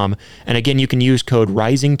 built.com. And again, you can use code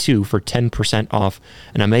RISING2 for 10% off.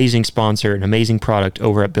 An amazing sponsor, an amazing product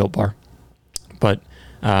over at Built Bar. But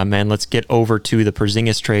man, let's get over to the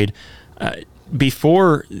Porzingis trade.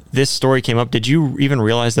 Before this story came up, did you even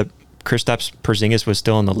realize that Kristaps Porzingis was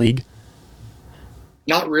still in the league?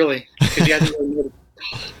 Not really, because he hasn't really made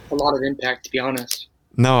a lot of impact, to be honest.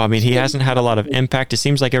 No, I mean, he hasn't had a lot of impact. It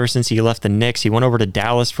seems like ever since he left the Knicks, he went over to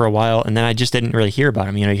Dallas for a while, and then I just didn't really hear about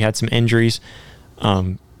him. He had some injuries.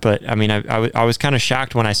 But, I mean, I was kind of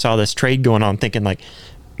shocked when I saw this trade going on, thinking like,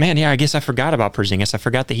 man, yeah, I guess I forgot about Porzingis. I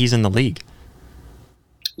forgot that he's in the league.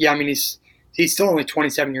 Yeah, I mean, he's still only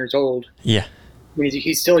 27 years old. Yeah. I mean,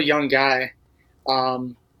 he's still a young guy.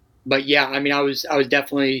 But, yeah, I mean, I was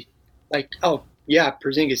definitely like, oh, yeah,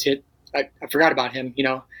 Porzingis hit. I forgot about him,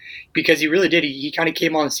 because he really did. He kind of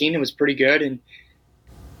came on the scene and was pretty good, and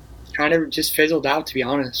kind of just fizzled out, to be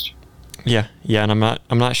honest. Yeah, and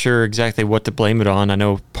I'm not sure exactly what to blame it on. I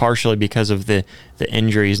know partially because of the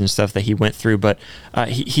injuries and stuff that he went through, but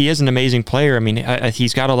he is an amazing player. I mean,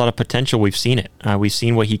 he's got a lot of potential. We've seen it. We've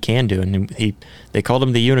seen what he can do, and they called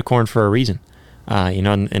him the unicorn for a reason.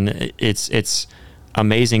 and it's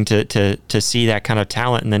amazing to see that kind of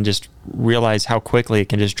talent and then just realize how quickly it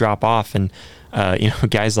can just drop off. And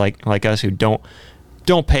guys like us who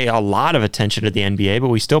don't pay a lot of attention to the NBA, but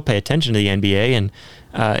we still pay attention to the NBA,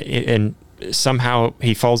 and somehow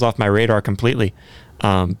he falls off my radar completely.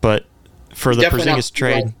 But for the Porzingis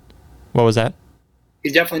trade, what was that?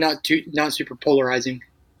 He's definitely not super polarizing.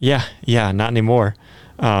 Yeah, not anymore.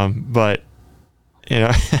 But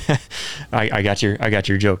I got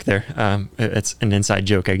your joke there. It's an inside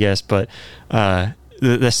joke, I guess. But the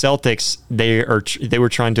Celtics, they were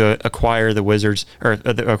trying to acquire the Wizards, or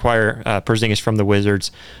acquire Porzingis from the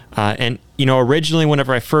Wizards. And originally,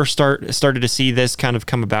 whenever I first started to see this kind of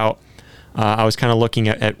come about, I was kind of looking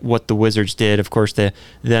at what the Wizards did. Of course,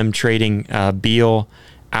 them trading Beal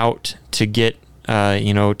out to get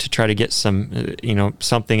to try to get some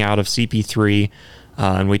something out of CP3.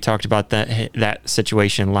 And we talked about that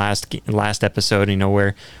situation last episode,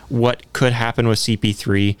 where what could happen with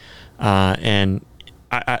CP3. And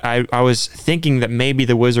I was thinking that maybe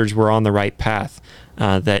the Wizards were on the right path.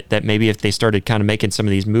 That maybe if they started kind of making some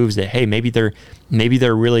of these moves, that hey, maybe they're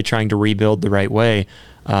really trying to rebuild the right way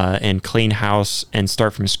and clean house and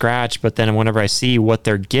start from scratch. But then whenever I see what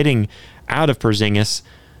they're getting out of Porzingis,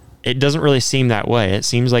 it doesn't really seem that way. It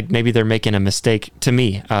seems like maybe they're making a mistake to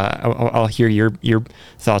me. I'll hear your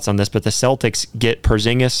thoughts on this, but the Celtics get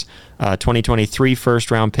Porzingis, 2023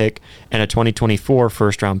 first-round pick, and a 2024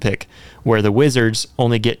 first-round pick, where the Wizards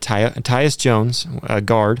only get Tyus Jones, a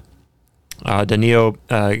guard, Danilo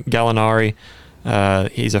Gallinari,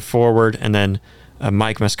 he's a forward, and then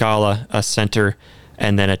Mike Muscala, a center,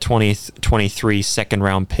 and then a 2023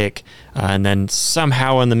 second-round pick. And then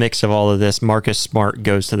somehow in the mix of all of this, Marcus Smart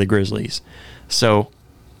goes to the Grizzlies. So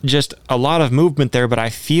just a lot of movement there, but I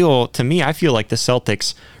feel like the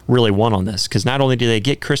Celtics really won on this, because not only do they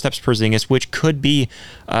get Kristaps Porzingis, which could be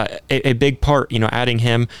a big part, adding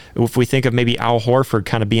him. If we think of maybe Al Horford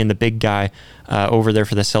kind of being the big guy over there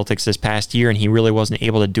for the Celtics this past year, and he really wasn't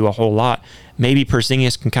able to do a whole lot, maybe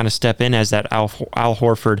Porzingis can kind of step in as that Al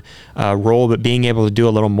Horford role, but being able to do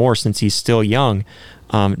a little more since he's still young.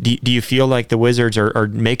 Do you feel like the Wizards are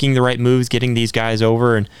making the right moves, getting these guys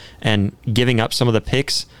over and giving up some of the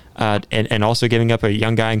picks and also giving up a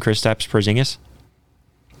young guy in Kristaps Porzingis?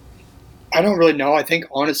 I don't really know. I think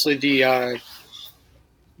honestly the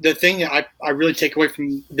thing that I really take away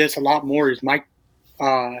from this a lot more is Mike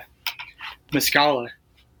Muscala.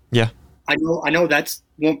 Yeah. I know that's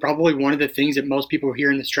probably one of the things that most people hear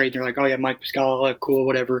in this trade. They're like, oh yeah, Mike Muscala, cool,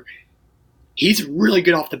 whatever. He's really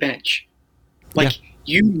good off the bench.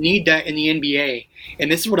 You need that in the NBA. And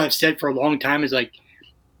this is what I've said for a long time is like,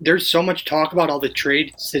 there's so much talk about all the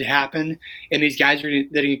trades that happen and these guys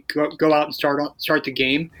that go out and start the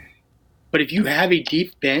game. But if you have a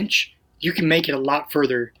deep bench, you can make it a lot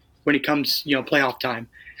further when it comes, playoff time.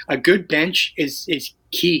 A good bench is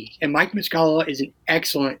key. And Mike Muscala is an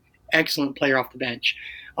excellent player off the bench.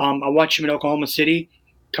 I watched him in Oklahoma City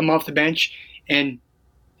come off the bench and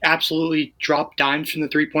absolutely drop dimes from the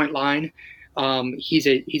three-point line. He's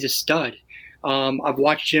a stud. I've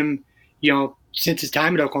watched him, since his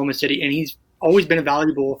time at Oklahoma City, and he's always been a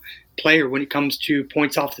valuable player when it comes to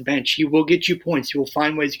points off the bench. He will get you points. He will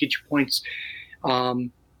find ways to get you points.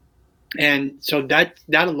 And so that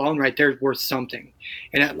alone right there is worth something.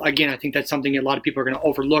 And again, I think that's something a lot of people are going to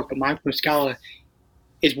overlook, but Mike Muscala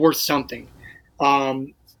is worth something.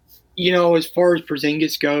 As far as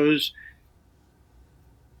Porzingis goes,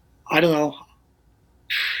 I don't know.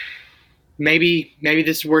 Maybe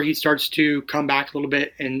this is where he starts to come back a little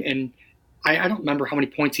bit, and I don't remember how many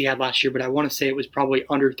points he had last year, but I want to say it was probably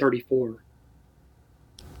under 34.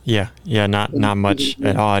 Yeah, not much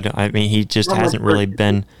at all. I mean, he just hasn't really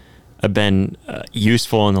been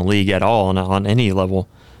useful in the league at all on any level.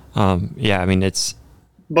 I mean, it's.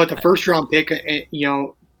 But the first round pick,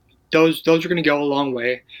 those are going to go a long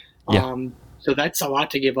way. Yeah. So that's a lot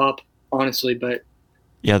to give up, honestly, but.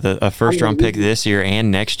 Yeah, a first round pick this year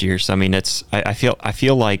and next year. So I mean, I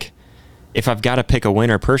feel like if I've got to pick a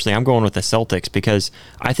winner personally, I'm going with the Celtics, because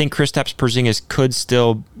I think Kristaps Porzingis could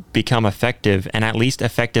still become effective, and at least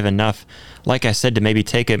effective enough, like I said, to maybe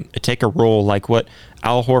take a role like what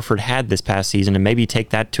Al Horford had this past season, and maybe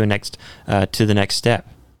take that to the next step.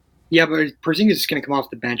 Yeah, but Porzingis is going to come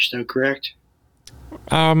off the bench, though, correct?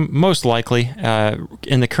 Most likely.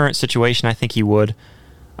 In the current situation, I think he would.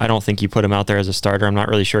 I don't think you put him out there as a starter. I'm not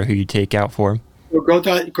really sure who you take out for him. We'll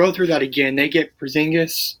go through that again. They get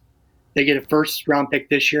Porzingis. They get a first-round pick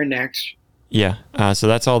this year and next. Yeah, so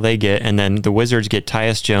that's all they get. And then the Wizards get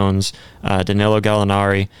Tyus Jones, Danilo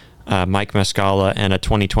Gallinari, Mike Muscala, and a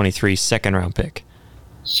 2023 second-round pick.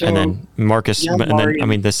 So, and then Marcus, yeah, and then I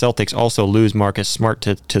mean the Celtics also lose Marcus Smart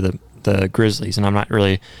to the Grizzlies, and I'm not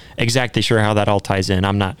really exactly sure how that all ties in.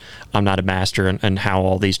 I'm not a master in how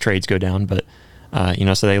all these trades go down, but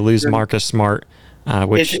so they lose Marcus Smart,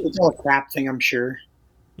 which it's all a crap thing, I'm sure.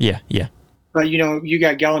 Yeah. But you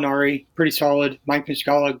got Gallinari, pretty solid. Mike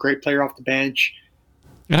Muscala, great player off the bench.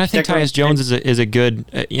 And I think Tyus Jones is a good,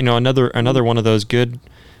 another one of those good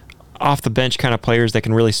off the bench kind of players that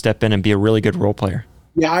can really step in and be a really good role player.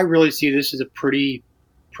 Yeah, I really see this as a pretty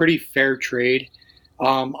fair trade.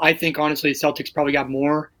 I think honestly, the Celtics probably got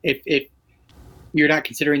more if you're not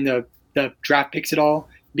considering the draft picks at all,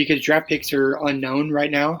 because draft picks are unknown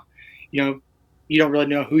right now. You don't really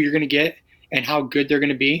know who you're going to get and how good they're going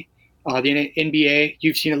to be. The NBA,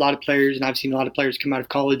 you've seen a lot of players, and I've seen a lot of players come out of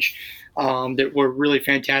college that were really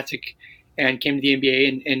fantastic and came to the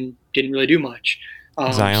NBA and didn't really do much.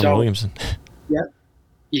 Zion Williamson.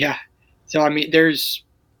 Yeah. So I mean, there's,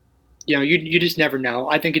 you just never know.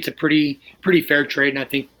 I think it's a pretty fair trade, and I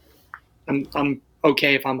think I'm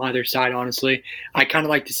okay if I'm either side. Honestly, I kind of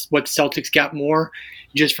like what the Celtics got more,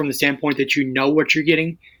 just from the standpoint that you know what you're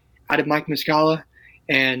getting out of Mike Muscala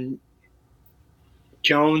and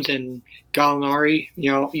Jones and Gallinari.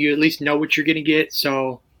 You at least know what you're going to get.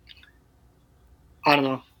 So I don't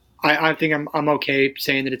know. I think I'm okay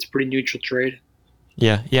saying that it's a pretty neutral trade.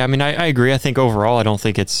 Yeah. I mean, I agree. I think overall, I don't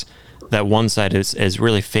think it's that one side is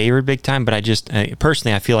really favored big time, but I just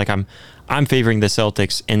personally I feel like I'm favoring the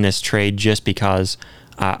Celtics in this trade just because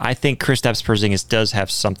I think Kristaps Porzingis does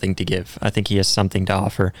have something to give. I think he has something to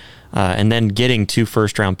offer, and then getting 2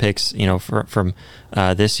 first-round picks, from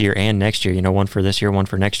this year and next year. One for this year, one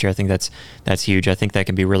for next year. I think that's huge. I think that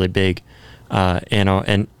can be really big.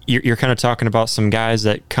 And you're kind of talking about some guys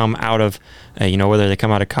that come out of, whether they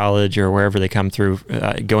come out of college or wherever they come through,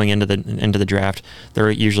 going into the draft,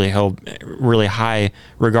 they're usually held really high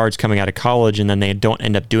regards coming out of college, and then they don't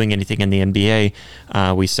end up doing anything in the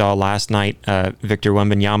NBA. We saw last night, Victor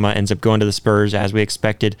Wembanyama ends up going to the Spurs as we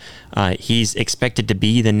expected. He's expected to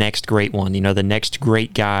be the next great one, the next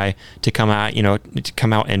great guy to come out,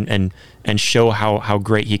 and show how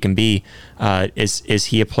great he can be. Is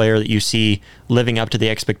he a player that you see living up to the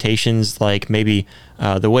expectations, like maybe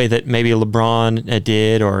the way that maybe LeBron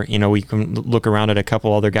did, or we can look around at a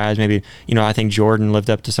couple other guys. Maybe I think Jordan lived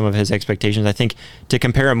up to some of his expectations. I think to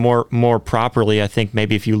compare him more properly, I think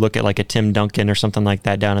maybe if you look at like a Tim Duncan or something like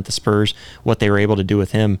that down at the Spurs, what they were able to do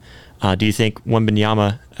with him. Do you think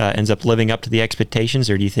Wembanyama ends up living up to the expectations,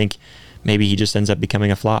 or do you think maybe he just ends up becoming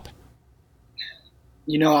a flop?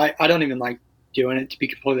 I don't even like doing it, to be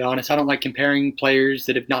completely honest. I don't like comparing players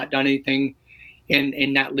that have not done anything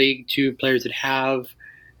in that league to players that have.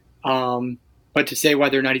 But to say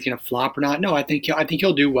whether or not he's going to flop or not, no, I think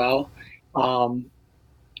he'll do well.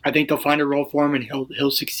 I think they'll find a role for him and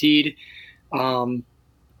he'll succeed. But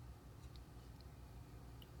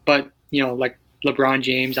like LeBron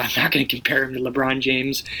James, I'm not going to compare him to LeBron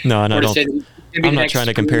James. No, I don't. I'm not trying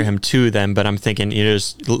to compare him to them, but I'm thinking,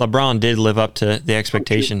 LeBron did live up to the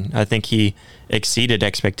expectation. I think he exceeded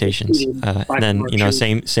expectations. And then,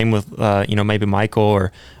 same with, maybe Michael,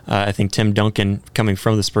 or I think Tim Duncan coming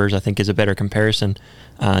from the Spurs, I think is a better comparison,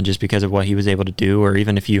 just because of what he was able to do. Or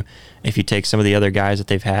even if you take some of the other guys that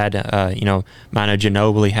they've had, Manu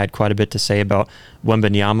Ginobili had quite a bit to say about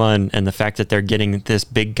Wembanyama and the fact that they're getting this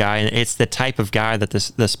big guy. And it's the type of guy that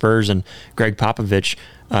the Spurs and Greg Popovich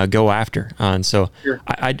go after. And so sure.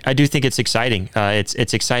 I do think it's exciting.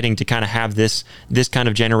 It's exciting to kind of have this kind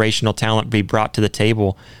of generational talent be brought to the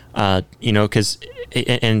table, because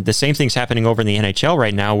and the same thing's happening over in the NHL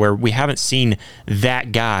right now, where we haven't seen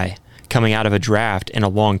that guy coming out of a draft in a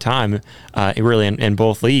long time, really in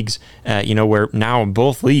both leagues, where now in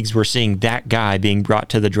both leagues we're seeing that guy being brought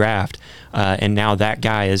to the draft, and now that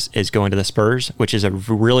guy is going to the Spurs, which is a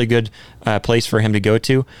really good place for him to go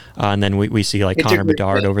to, and then we see like Connor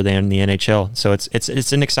Bedard over there in the NHL. So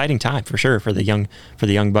it's an exciting time for sure for the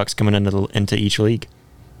young Bucks coming into each league.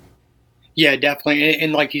 Yeah, definitely,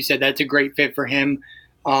 and like you said, that's a great fit for him.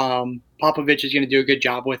 Popovich is going to do a good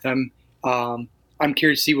job with him. I'm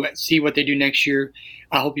curious to see what they do next year.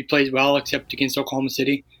 I hope he plays well, except against Oklahoma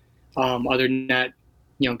City. Other than that,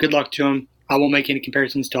 good luck to him. I won't make any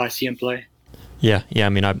comparisons till I see him play. Yeah. I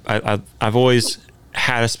mean, I've always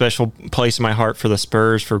had a special place in my heart for the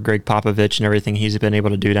Spurs, for Greg Popovich and everything he's been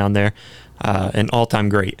able to do down there. An all-time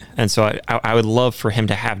great. And so I would love for him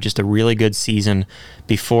to have just a really good season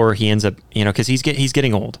before he ends up, because he's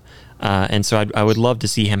getting old. And so I would love to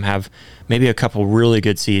see him have maybe a couple really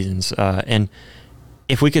good seasons. And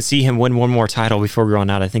if we could see him win one more title before going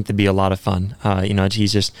out, I think that'd be a lot of fun.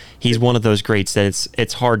 He's one of those greats that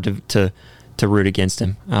it's hard to to root against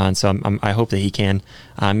him. And so I hope that he can.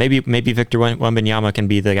 Maybe Victor Wembanyama can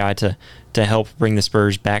be the guy to help bring the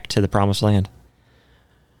Spurs back to the promised land.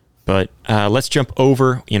 But let's jump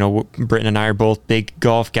over. Britton and I are both big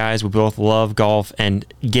golf guys. We both love golf, and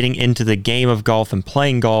getting into the game of golf and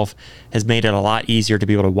playing golf has made it a lot easier to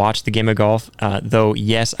be able to watch the game of golf. Though,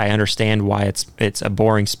 yes, I understand why it's a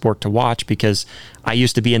boring sport to watch, because I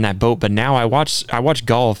used to be in that boat. But now I watch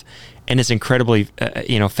golf, and it's incredibly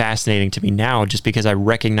fascinating to me now, just because I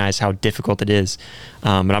recognize how difficult it is.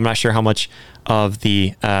 And I'm not sure how much of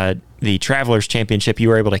the Travelers Championship you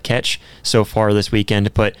were able to catch so far this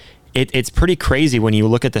weekend, but it's pretty crazy when you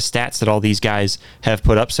look at the stats that all these guys have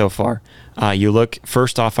put up so far.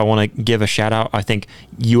 First off, I want to give a shout out. I think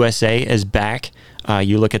USA is back.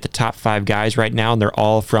 You look at the top 5 guys right now, and they're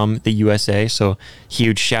all from the USA. So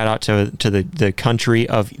huge shout out to the country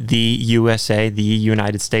of the USA, the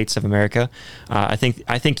United States of America. I think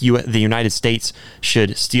the United States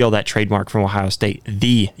should steal that trademark from Ohio State,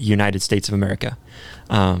 the United States of America.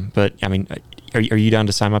 But I mean, are you down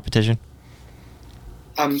to sign my petition?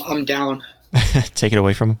 I'm down. Take it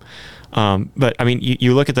away from him. But I mean,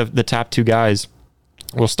 you look at the top 2 guys.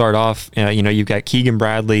 We'll start off. You've got Keegan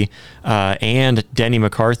Bradley and Denny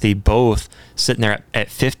McCarthy both sitting there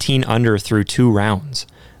at 15 under through 2 rounds.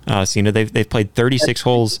 So they've played 36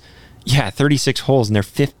 holes. Yeah, 36 holes, and they're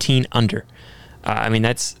 15 under. I mean,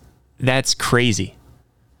 that's crazy.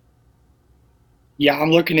 Yeah,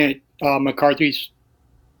 I'm looking at McCarthy's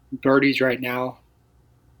birdies right now.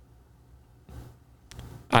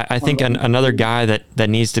 I think another guy that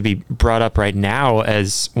needs to be brought up right now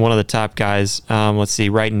as one of the top guys. Let's see.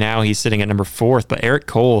 Right now he's sitting at number 4th, but Eric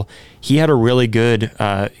Cole, he had a really good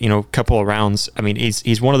couple of rounds. I mean,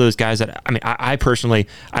 he's one of those guys that I personally,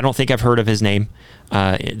 I don't think I've heard of his name.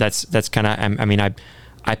 That's kind of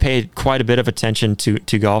I pay quite a bit of attention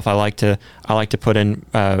to golf. I like to put in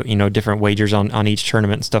different wagers on each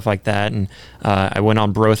tournament and stuff like that. And I went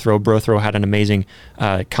on Brothrow. Brothrow had an amazing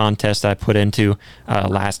contest that I put into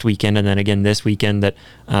last weekend, and then again this weekend that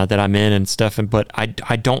I'm in and stuff. But I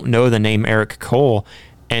don't know the name Eric Cole,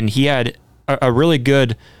 and he had a really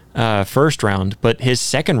good first round, but his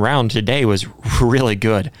second round today was really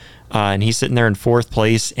good. And he's sitting there in 4th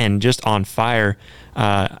place and just on fire.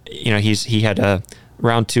 He had a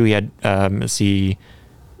round 2, he had 5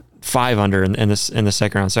 under in the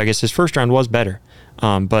second round. So I guess his first round was better,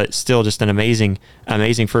 but still just an amazing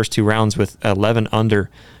first 2 rounds with 11 under.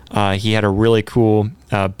 He had a really cool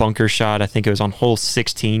bunker shot. I think it was on hole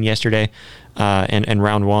 16 yesterday, in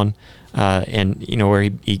round 1, and where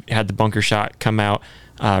he had the bunker shot come out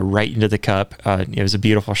right into the cup. It was a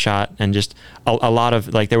beautiful shot, and just a lot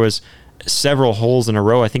of there was several holes in a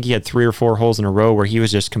row. I think he had 3 or 4 holes in a row where he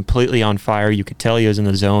was just completely on fire. You could tell he was in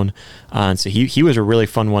the zone. And so he was a really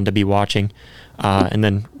fun one to be watching. And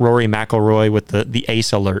then Rory McIlroy with the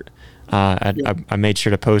ace alert. I made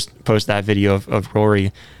sure to post that video of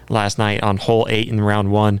Rory last night on hole 8 in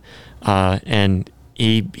round 1. And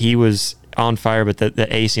he was on fire, but the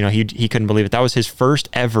ace, he couldn't believe it. That was his first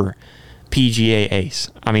ever PGA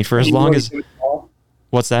ace. I mean, for as long as...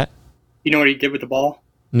 What's that? You know what he did with the ball?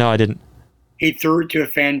 No, I didn't. He threw it to a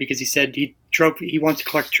fan because he said he wants to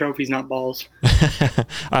collect trophies, not balls.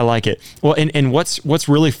 I like it. Well, and what's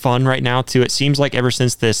really fun right now too, it seems like ever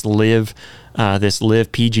since this live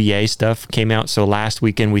PGA stuff came out. So last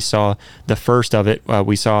weekend we saw the first of it.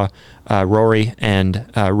 We saw Rory and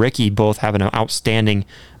Ricky both have an outstanding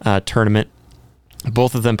tournament.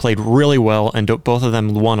 Both of them played really well, and both of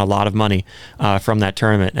them won a lot of money from that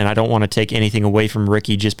tournament. And I don't want to take anything away from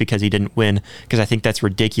Ricky just because he didn't win, because I think that's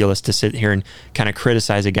ridiculous to sit here and kind of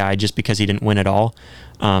criticize a guy just because he didn't win at all.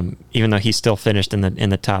 Even though he still finished in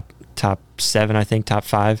the top 7, I think, top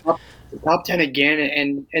 5, top 10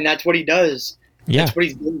 again, and that's what he does. Yeah, that's what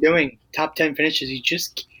he's been doing. Top 10 finishes. He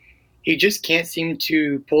just can't seem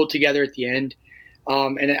to pull it together at the end.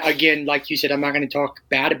 And again, like you said, I'm not going to talk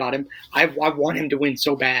bad about him. I want him to win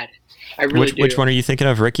so bad. I really do. Which one are you thinking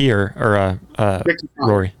of, Ricky or Ricky?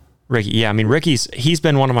 Rory? Ricky. Yeah, I mean, he's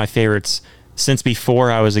been one of my favorites since before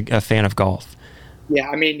I was a fan of golf. Yeah,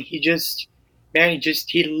 I mean, he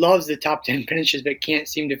loves the top 10 finishes, but can't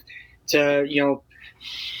seem to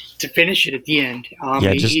finish it at the end.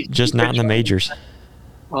 Just not in the majors.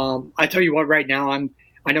 I tell you what, right now I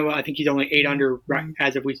think he's only 8 under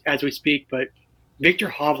as we speak, but Victor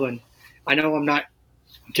Hovland, I know I'm not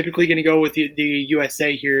typically going to go with the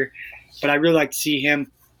USA here, but I really like to see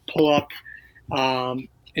him pull up and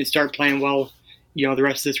start playing well, the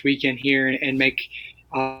rest of this weekend here and make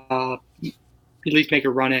at least make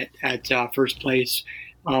a run at first place.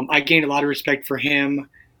 I gained a lot of respect for him.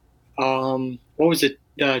 What was it?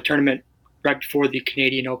 The tournament right before the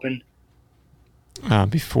Canadian Open.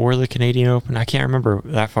 Before the Canadian Open, I can't remember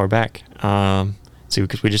that far back. See,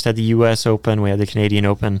 because we just had the U.S. Open, we had the Canadian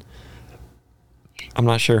Open. I'm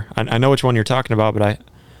not sure. I know which one you're talking about, but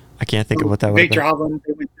I can't think of what that would have been. Victor Hovland,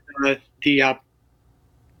 they went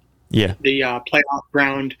to the playoff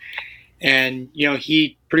round, and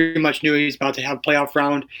he pretty much knew he was about to have a playoff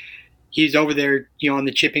round. He's over there, on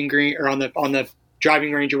the chipping green or on the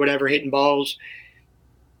driving range or whatever, hitting balls,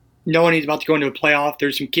 knowing he's about to go into a playoff.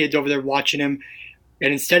 There's some kids over there watching him,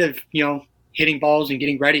 and instead of hitting balls and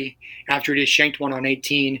getting ready after he just shanked one on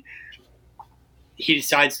 18, he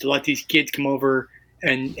decides to let these kids come over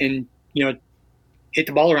and hit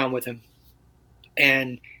the ball around with him.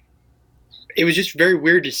 And it was just very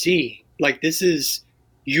weird to see. Like,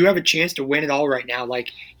 you have a chance to win it all right now. Like,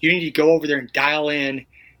 you need to go over there and dial in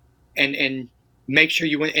and make sure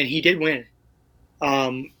you win. And he did win.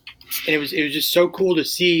 And it was just so cool to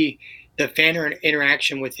see the fan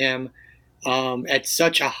interaction with him at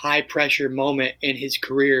such a high pressure moment in his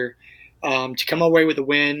career, to come away with a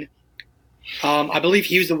win. I believe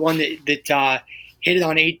he was the one that hit it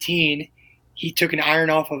on 18. He took an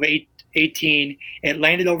iron off of 18. It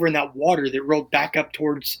landed over in that water that rolled back up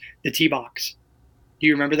towards the tee box. Do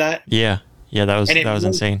you remember that? Yeah, that was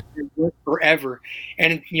insane. It went forever,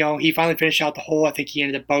 and he finally finished out the hole. I think he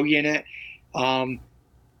ended up bogeying it.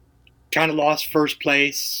 Kind of lost first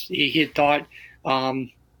place. He had thought,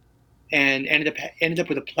 and ended up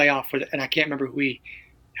with a playoff and I can't remember who he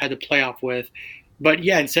had the playoff with. But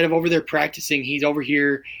yeah, instead of over there practicing, he's over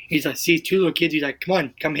here. He's like, sees two little kids. He's like, "Come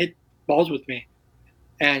on, come hit balls with me."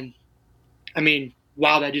 And I mean,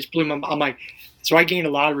 wow, that just blew my mind. I'm like, so I gained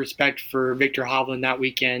a lot of respect for Victor Hovland that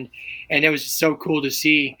weekend, and it was just so cool to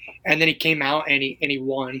see. And then he came out and he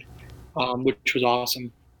won, which was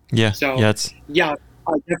awesome. Yeah. So yeah,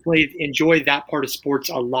 I definitely enjoy that part of sports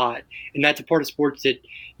a lot, and that's a part of sports that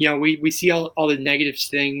we see all the negative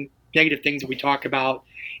things that we talk about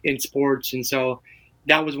in sports, and so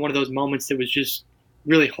that was one of those moments that was just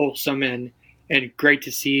really wholesome and great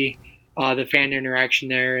to see the fan interaction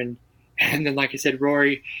there. And then, like I said,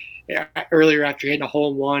 Rory earlier, after hitting a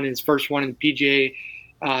hole-in-one, his first one in the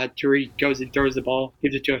PGA Tour, he goes and throws the ball,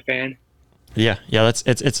 gives it to a fan. Yeah,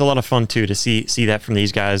 it's a lot of fun too to see that from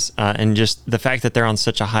these guys, and just the fact that they're on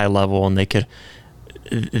such a high level and they could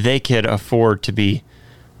afford to be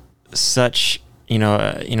such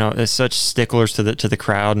such sticklers to the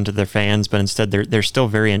crowd and to their fans, but instead they're still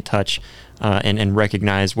very in touch and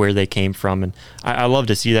recognize where they came from, and I love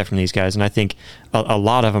to see that from these guys, and I think a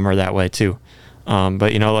lot of them are that way too.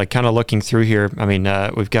 But like kind of looking through here, I mean,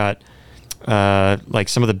 we've got like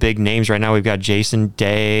some of the big names right now. We've got Jason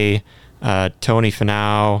Day, Tony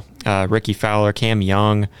Finau, Ricky Fowler, Cam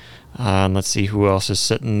Young, and let's see who else is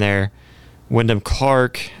sitting there. Wyndham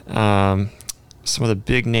Clark, some of the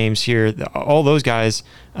big names here. All those guys,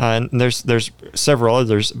 and there's several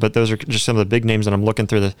others, but those are just some of the big names. And I'm looking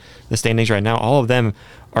through the standings right now. All of them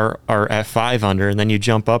are at 5 under, and then you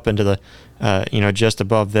jump up into the just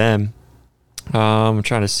above them. I'm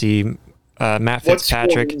trying to see Matt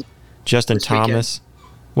Fitzpatrick, Justin Thomas.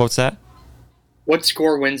 What's that? What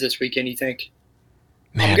score wins this weekend, you think?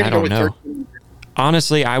 Man, I don't know.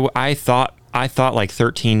 Honestly, I thought like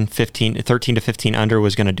 13 to 15 under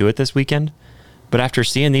was going to do it this weekend. But after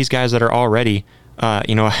seeing these guys that are already,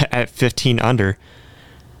 at 15 under,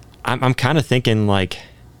 I'm kind of thinking like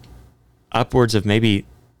upwards of maybe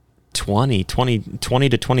 20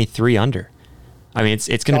 to 23 under. I mean,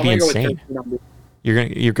 it's going to be insane.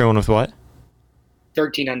 You're going with what?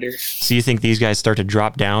 13 under. So you think these guys start to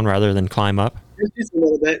drop down rather than climb up? Just a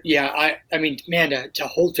little bit, yeah. I mean, man, to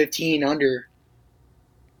hold 15 under,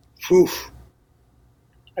 whew.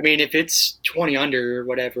 I mean, if it's 20 under or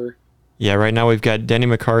whatever. Yeah, right now we've got Denny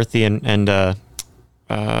McCarthy and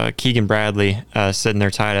Keegan Bradley sitting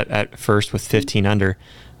there tied at first with 15 under.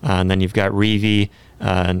 And then you've got Reeve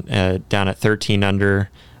down at 13 under,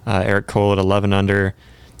 Eric Cole at 11 under.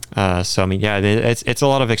 So, I mean, yeah, it's a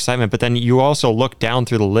lot of excitement. But then you also look down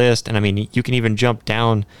through the list, and, I mean, you can even jump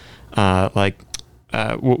down,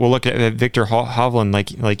 we'll look at Victor Hovland,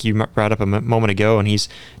 like you brought up a moment ago, and he's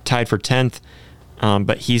tied for 10th.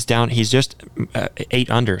 But he's just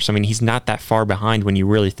 8 under. So, I mean, he's not that far behind when you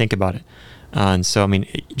really think about it. And so, I mean,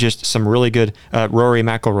 just some really good Rory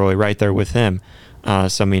McIlroy right there with him.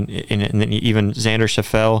 So, I mean, and then even Xander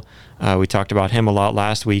Schauffele, we talked about him a lot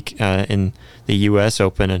last week in the U.S.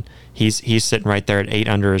 Open, and he's sitting right there at 8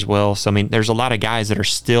 under as well. So, I mean, there's a lot of guys that are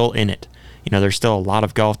still in it. there's still a lot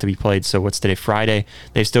of golf to be played. So what's today? Friday.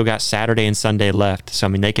 They've still got Saturday and Sunday left. So, I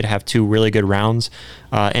mean, they could have 2 really good rounds,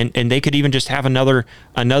 and they could even just have another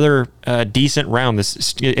decent round.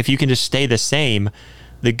 If you can just stay the same.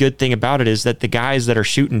 The good thing about it is that the guys that are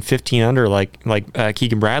shooting 15 under, like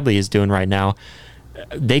Keegan Bradley is doing right now,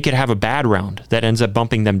 they could have a bad round that ends up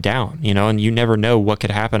bumping them down, and you never know what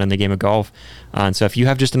could happen in the game of golf. And so if you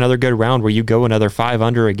have just another good round where you go another 5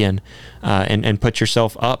 under again, and put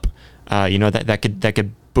yourself up, that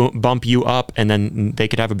could bump you up, and then they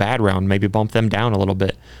could have a bad round, maybe bump them down a little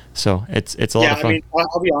bit. So it's a lot of fun. I mean,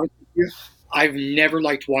 I'll be honest with you. I've never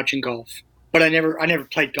liked watching golf, but I never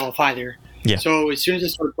played golf either. Yeah. So as soon as I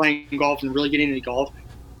started playing golf and really getting into golf,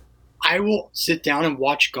 I will sit down and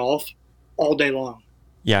watch golf all day long.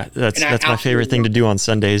 Yeah, that's my favorite thing to do on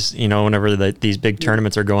Sundays, whenever these big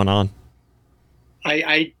tournaments are going on.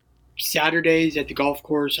 I Saturdays at the golf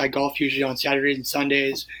course, I golf usually on Saturdays and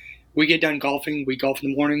Sundays. We get done golfing, we golf in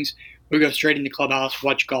the mornings, we go straight in the clubhouse,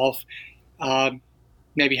 watch golf,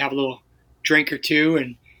 maybe have a little drink or two,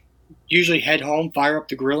 and usually head home, fire up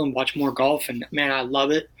the grill, and watch more golf. And man, I love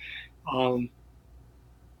it. I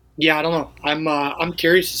don't know. I'm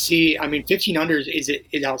curious to see. I mean, 15 under is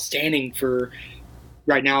outstanding for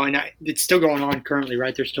right now, and it's still going on currently,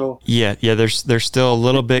 right? There's still there's still a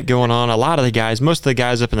little bit going on. A lot of the guys, most of the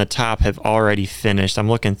guys up in the top have already finished. I'm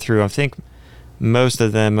looking through. I think most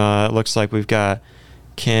of them. Looks like we've got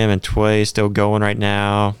Kim and Tway still going right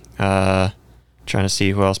now. Trying to see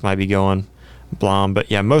who else might be going. Blom, but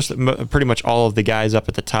yeah, pretty much all of the guys up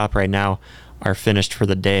at the top right now are finished for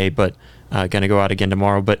the day, but going to go out again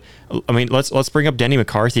tomorrow. But I mean, let's bring up Denny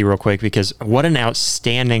McCarthy real quick, because what an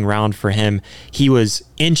outstanding round for him. He was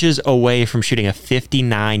inches away from shooting a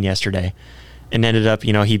 59 yesterday, and ended up,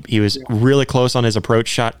 he was really close on his approach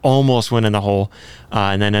shot, almost went in the hole,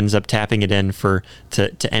 and then ends up tapping it in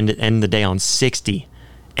to end the day on 60.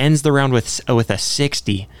 Ends the round with a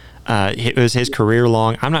 60. It was his career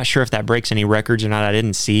long. I'm not sure if that breaks any records or not. I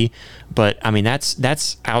didn't see, but I mean,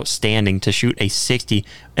 that's outstanding to shoot a 60.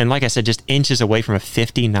 And like I said, just inches away from a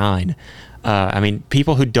 59. I mean,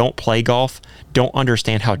 people who don't play golf don't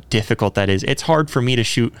understand how difficult that is. It's hard for me to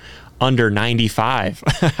shoot under 95.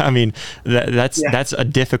 I mean, that's a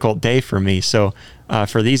difficult day for me. So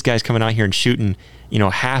for these guys coming out here and shooting,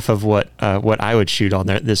 half of what I would shoot on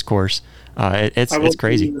this course, it's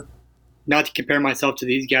crazy. Not to compare myself to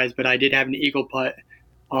these guys, but I did have an eagle putt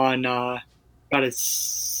on about a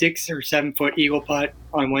 6 or 7 foot eagle putt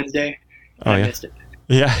on Wednesday. And I missed it.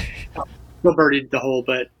 Yeah. Still birdied the hole,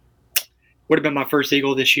 but would have been my first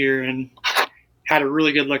eagle this year, and had a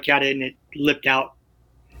really good look at it, and it lipped out.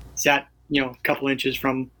 Sat, a couple inches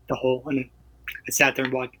from the hole, and I sat there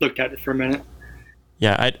and looked at it for a minute.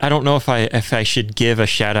 Yeah, I don't know if I should give a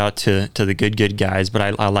shout out to the good guys, but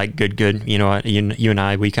I like good. You and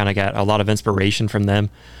I, we kind of got a lot of inspiration from them,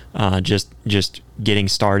 just getting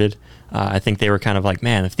started. I think they were kind of like,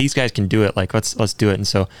 man, if these guys can do it, like let's do it. And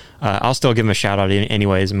so I'll still give them a shout out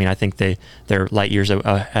anyways. I mean, I think they're light years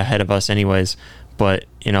ahead of us anyways. But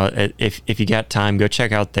if you got time, go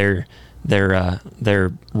check out their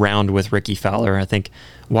round with Ricky Fowler. I think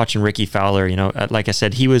watching Ricky Fowler, like I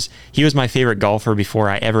said, he was my favorite golfer before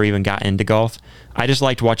I ever even got into golf. I just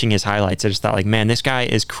liked watching his highlights. I just thought, like, man, this guy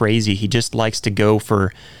is crazy. He just likes to go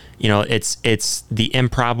for, it's the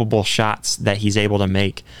improbable shots that he's able to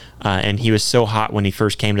make. And he was so hot when he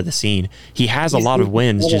first came to the scene. He has a lot of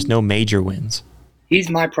wins, just no major wins. He's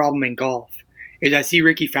my problem in golf. Is I see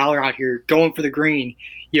Ricky Fowler out here going for the green.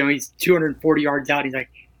 He's 240 yards out. He's like,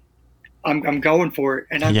 I'm going for it.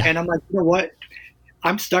 And I'm like, you know what?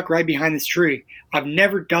 I'm stuck right behind this tree. I've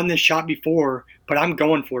never done this shot before, but I'm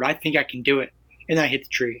going for it. I think I can do it. And I hit the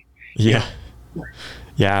tree. Yeah.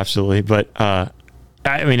 Yeah, absolutely. But I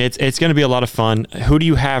mean, it's going to be a lot of fun. Who do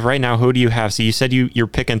you have right now? Who do you have? So you said you're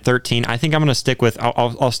picking 13. I think I'm going to stick with,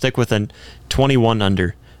 I'll stick with a 21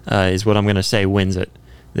 under is what I'm going to say wins it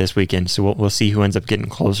this weekend. So we'll see who ends up getting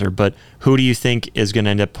closer. But who do you think is going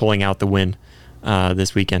to end up pulling out the win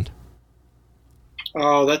this weekend?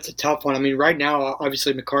 Oh, that's a tough one. I mean, right now,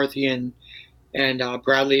 obviously McCarthy and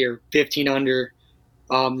Bradley are 15 under.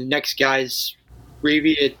 The next guy's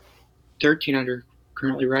Reavy at 13 under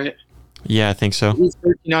currently, right? Yeah, I think so. He's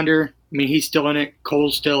 13 under. I mean, he's still in it.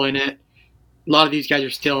 Cole's still in it. A lot of these guys are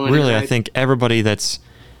still in it. Really, right? I think everybody that's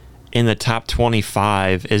in the top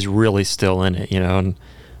 25 is really still in it, and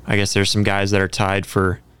I guess there's some guys that are tied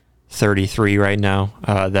for 33 right now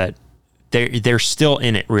that they're still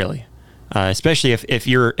in it, really. Especially if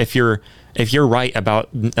you're right about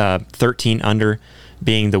 13 under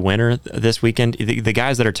being the winner this weekend, the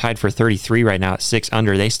guys that are tied for 33 right now at 6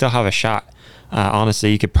 under, they still have a shot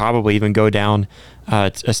Honestly, you could probably even go down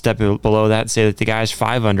a step below that and say that the guys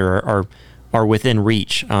 5 under are within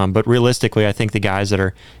reach. But realistically, I think the guys that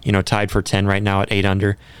are tied for 10 right now at 8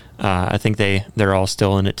 under, I think they're all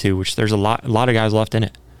still in it too. Which there's a lot of guys left in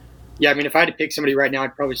it. Yeah, I mean, if I had to pick somebody right now,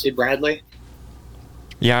 I'd probably say Bradley.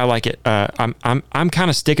 Yeah, I like it. I'm kind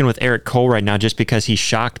of sticking with Eric Cole right now just because he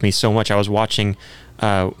shocked me so much. I was watching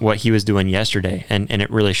what he was doing yesterday, and it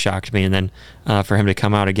really shocked me. And then for him to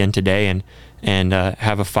come out again today and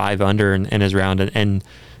have a 5 under in his round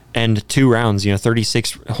and 2 rounds,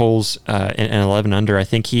 36 holes and 11 under. I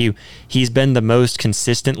think he's been the most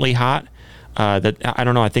consistently hot. That I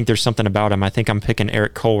don't know. I think there's something about him. I think I'm picking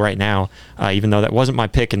Eric Cole right now, even though that wasn't my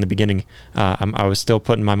pick in the beginning. I was still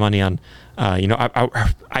putting my money on.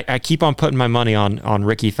 I keep on putting my money on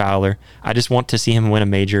Ricky Fowler. I just want to see him win a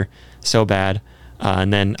major so bad.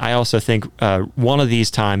 And then I also think one of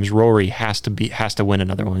these times Rory has to win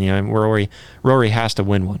another one. Rory has to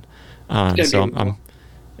win one.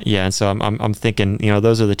 So I'm thinking,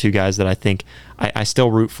 those are the 2 guys that I think I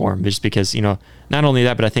still root for them, just because, not only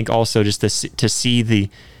that, but I think also just to see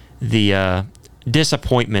the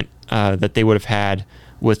disappointment that they would have had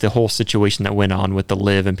with the whole situation that went on with the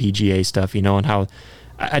LIV and PGA stuff, and how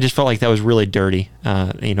I just felt like that was really dirty,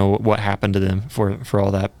 what happened to them for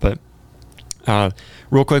all that. But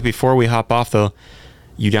real quick before we hop off, though,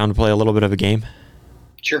 you down to play a little bit of a game?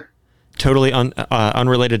 Sure. Totally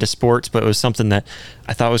unrelated to sports, but it was something that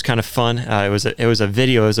I thought was kind of fun. It was a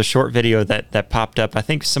video. It was a short video that popped up. I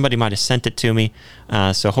think somebody might have sent it to me,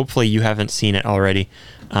 so hopefully you haven't seen it already.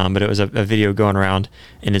 But it was a video going around,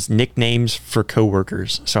 and it's nicknames for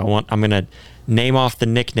coworkers. So I'm gonna name off the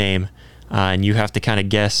nickname, and you have to kind of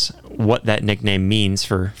guess what that nickname means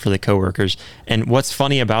for the coworkers. And what's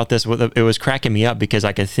funny about this, it was cracking me up because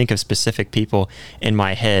I could think of specific people in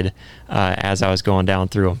my head as I was going down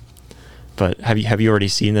through them. But have you already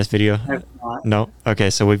seen this video? I have not. No? Okay,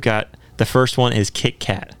 so we've got the first one is Kit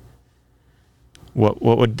Kat. What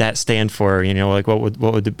would that stand for? Like what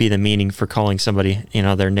would be the meaning for calling somebody,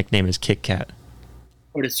 their nickname is Kit Kat? I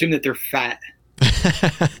would assume that they're fat.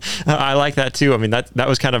 I like that too. I mean, that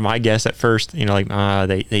was kind of my guess at first, they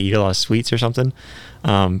eat a lot of sweets or something.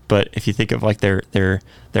 But if you think of like their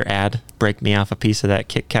ad, break me off a piece of that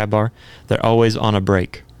Kit Kat bar, they're always on a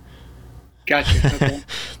break. Gotcha. Okay.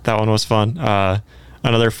 That one was fun.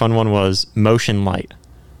 Another fun one was Motion Light.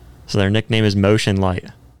 So their nickname is Motion Light.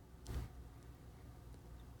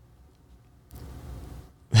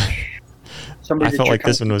 I felt like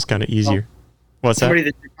this one was kind of easier. What's somebody that?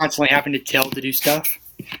 Somebody that you're constantly having to tell to do stuff?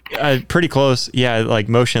 Pretty close. Yeah, like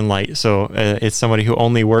Motion Light. So it's somebody who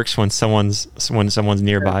only works when someone's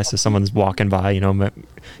nearby. So someone's walking by,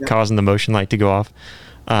 causing the motion light to go off.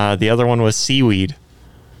 The other one was Seaweed.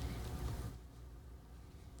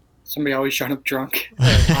 Somebody always showing up drunk.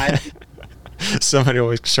 Somebody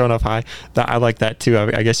always showing up high. I like that too.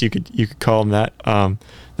 I guess you could call them that.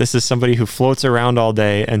 This is somebody who floats around all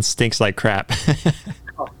day and stinks like crap.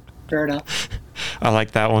 Oh, fair enough. I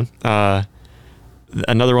like that one.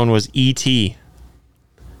 Another one was E.T.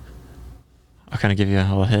 I'll kind of give you a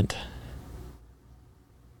little hint.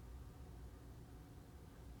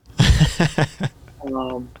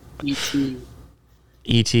 E.T.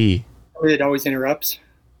 E.T. It always interrupts.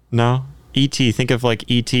 No. E.T. Think of like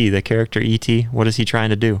E.T., the character E.T. What is he trying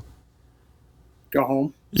to do? Go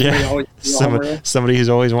home. Somebody who's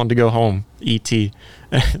always wanted to go home. E.T.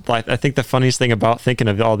 I think the funniest thing about thinking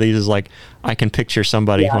of all these is like I can picture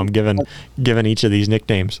somebody who I'm given each of these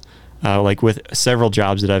nicknames, like with several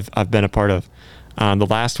jobs that I've been a part of. The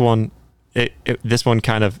last one, this one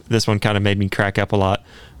kind of made me crack up a lot.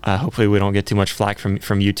 Hopefully we don't get too much flack from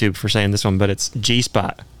YouTube for saying this one, but it's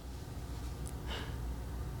G-Spot.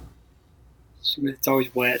 It's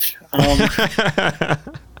always wet.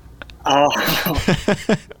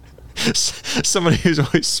 Somebody who's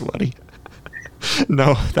always sweaty.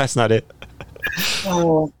 No, that's not it.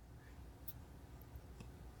 Somebody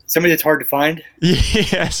that's hard to find?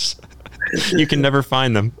 Yes. You can never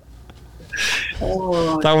find them.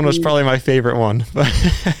 That one was probably my favorite one.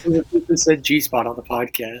 We said G-Spot on the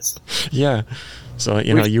podcast. Yeah. So, what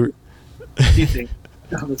do you think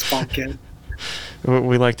on this podcast?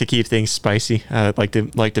 We like to keep things spicy. Like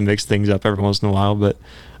to mix things up every once in a while, but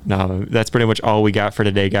no, that's pretty much all we got for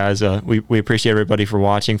today, guys. We appreciate everybody for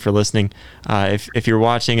watching, for listening. If you're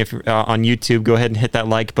watching, if you're on YouTube, go ahead and hit that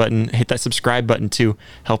like button, hit that subscribe button too.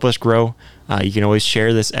 Help us grow. You can always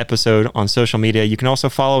share this episode on social media. You can also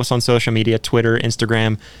follow us on social media, Twitter,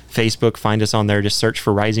 Instagram, Facebook. Find us on there. Just search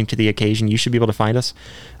for Rising to the Occasion. You should be able to find us.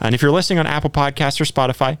 And if you're listening on Apple Podcasts or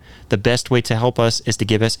Spotify, the best way to help us is to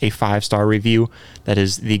give us a 5-star review. That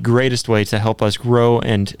is the greatest way to help us grow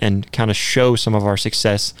and kind of show some of our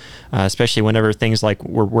success, especially whenever things like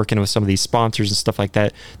we're working with some of these sponsors and stuff like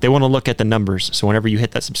that. They want to look at the numbers. So whenever you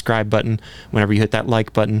hit that subscribe button, whenever you hit that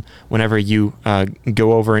like button, whenever you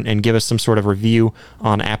go over and give us some sort of review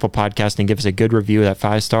on Apple Podcast and give us a good review, that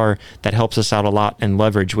 5-star, that helps us out a lot and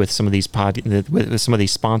leverage with some of these with some of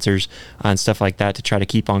these sponsors and stuff like that to try to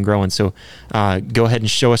keep on growing. So go ahead and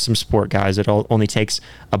show us some support, guys. It only takes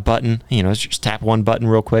a button. Just tap one button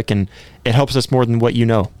real quick, and it helps us more than what you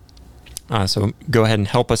know. So go ahead and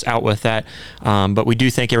help us out with that. But we do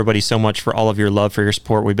thank everybody so much for all of your love, for your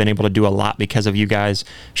support. We've been able to do a lot because of you guys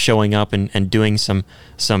showing up and doing some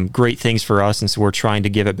great things for us. And so we're trying to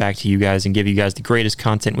give it back to you guys and give you guys the greatest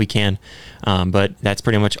content we can. But that's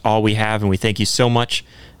pretty much all we have. And we thank you so much.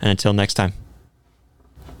 And until next time.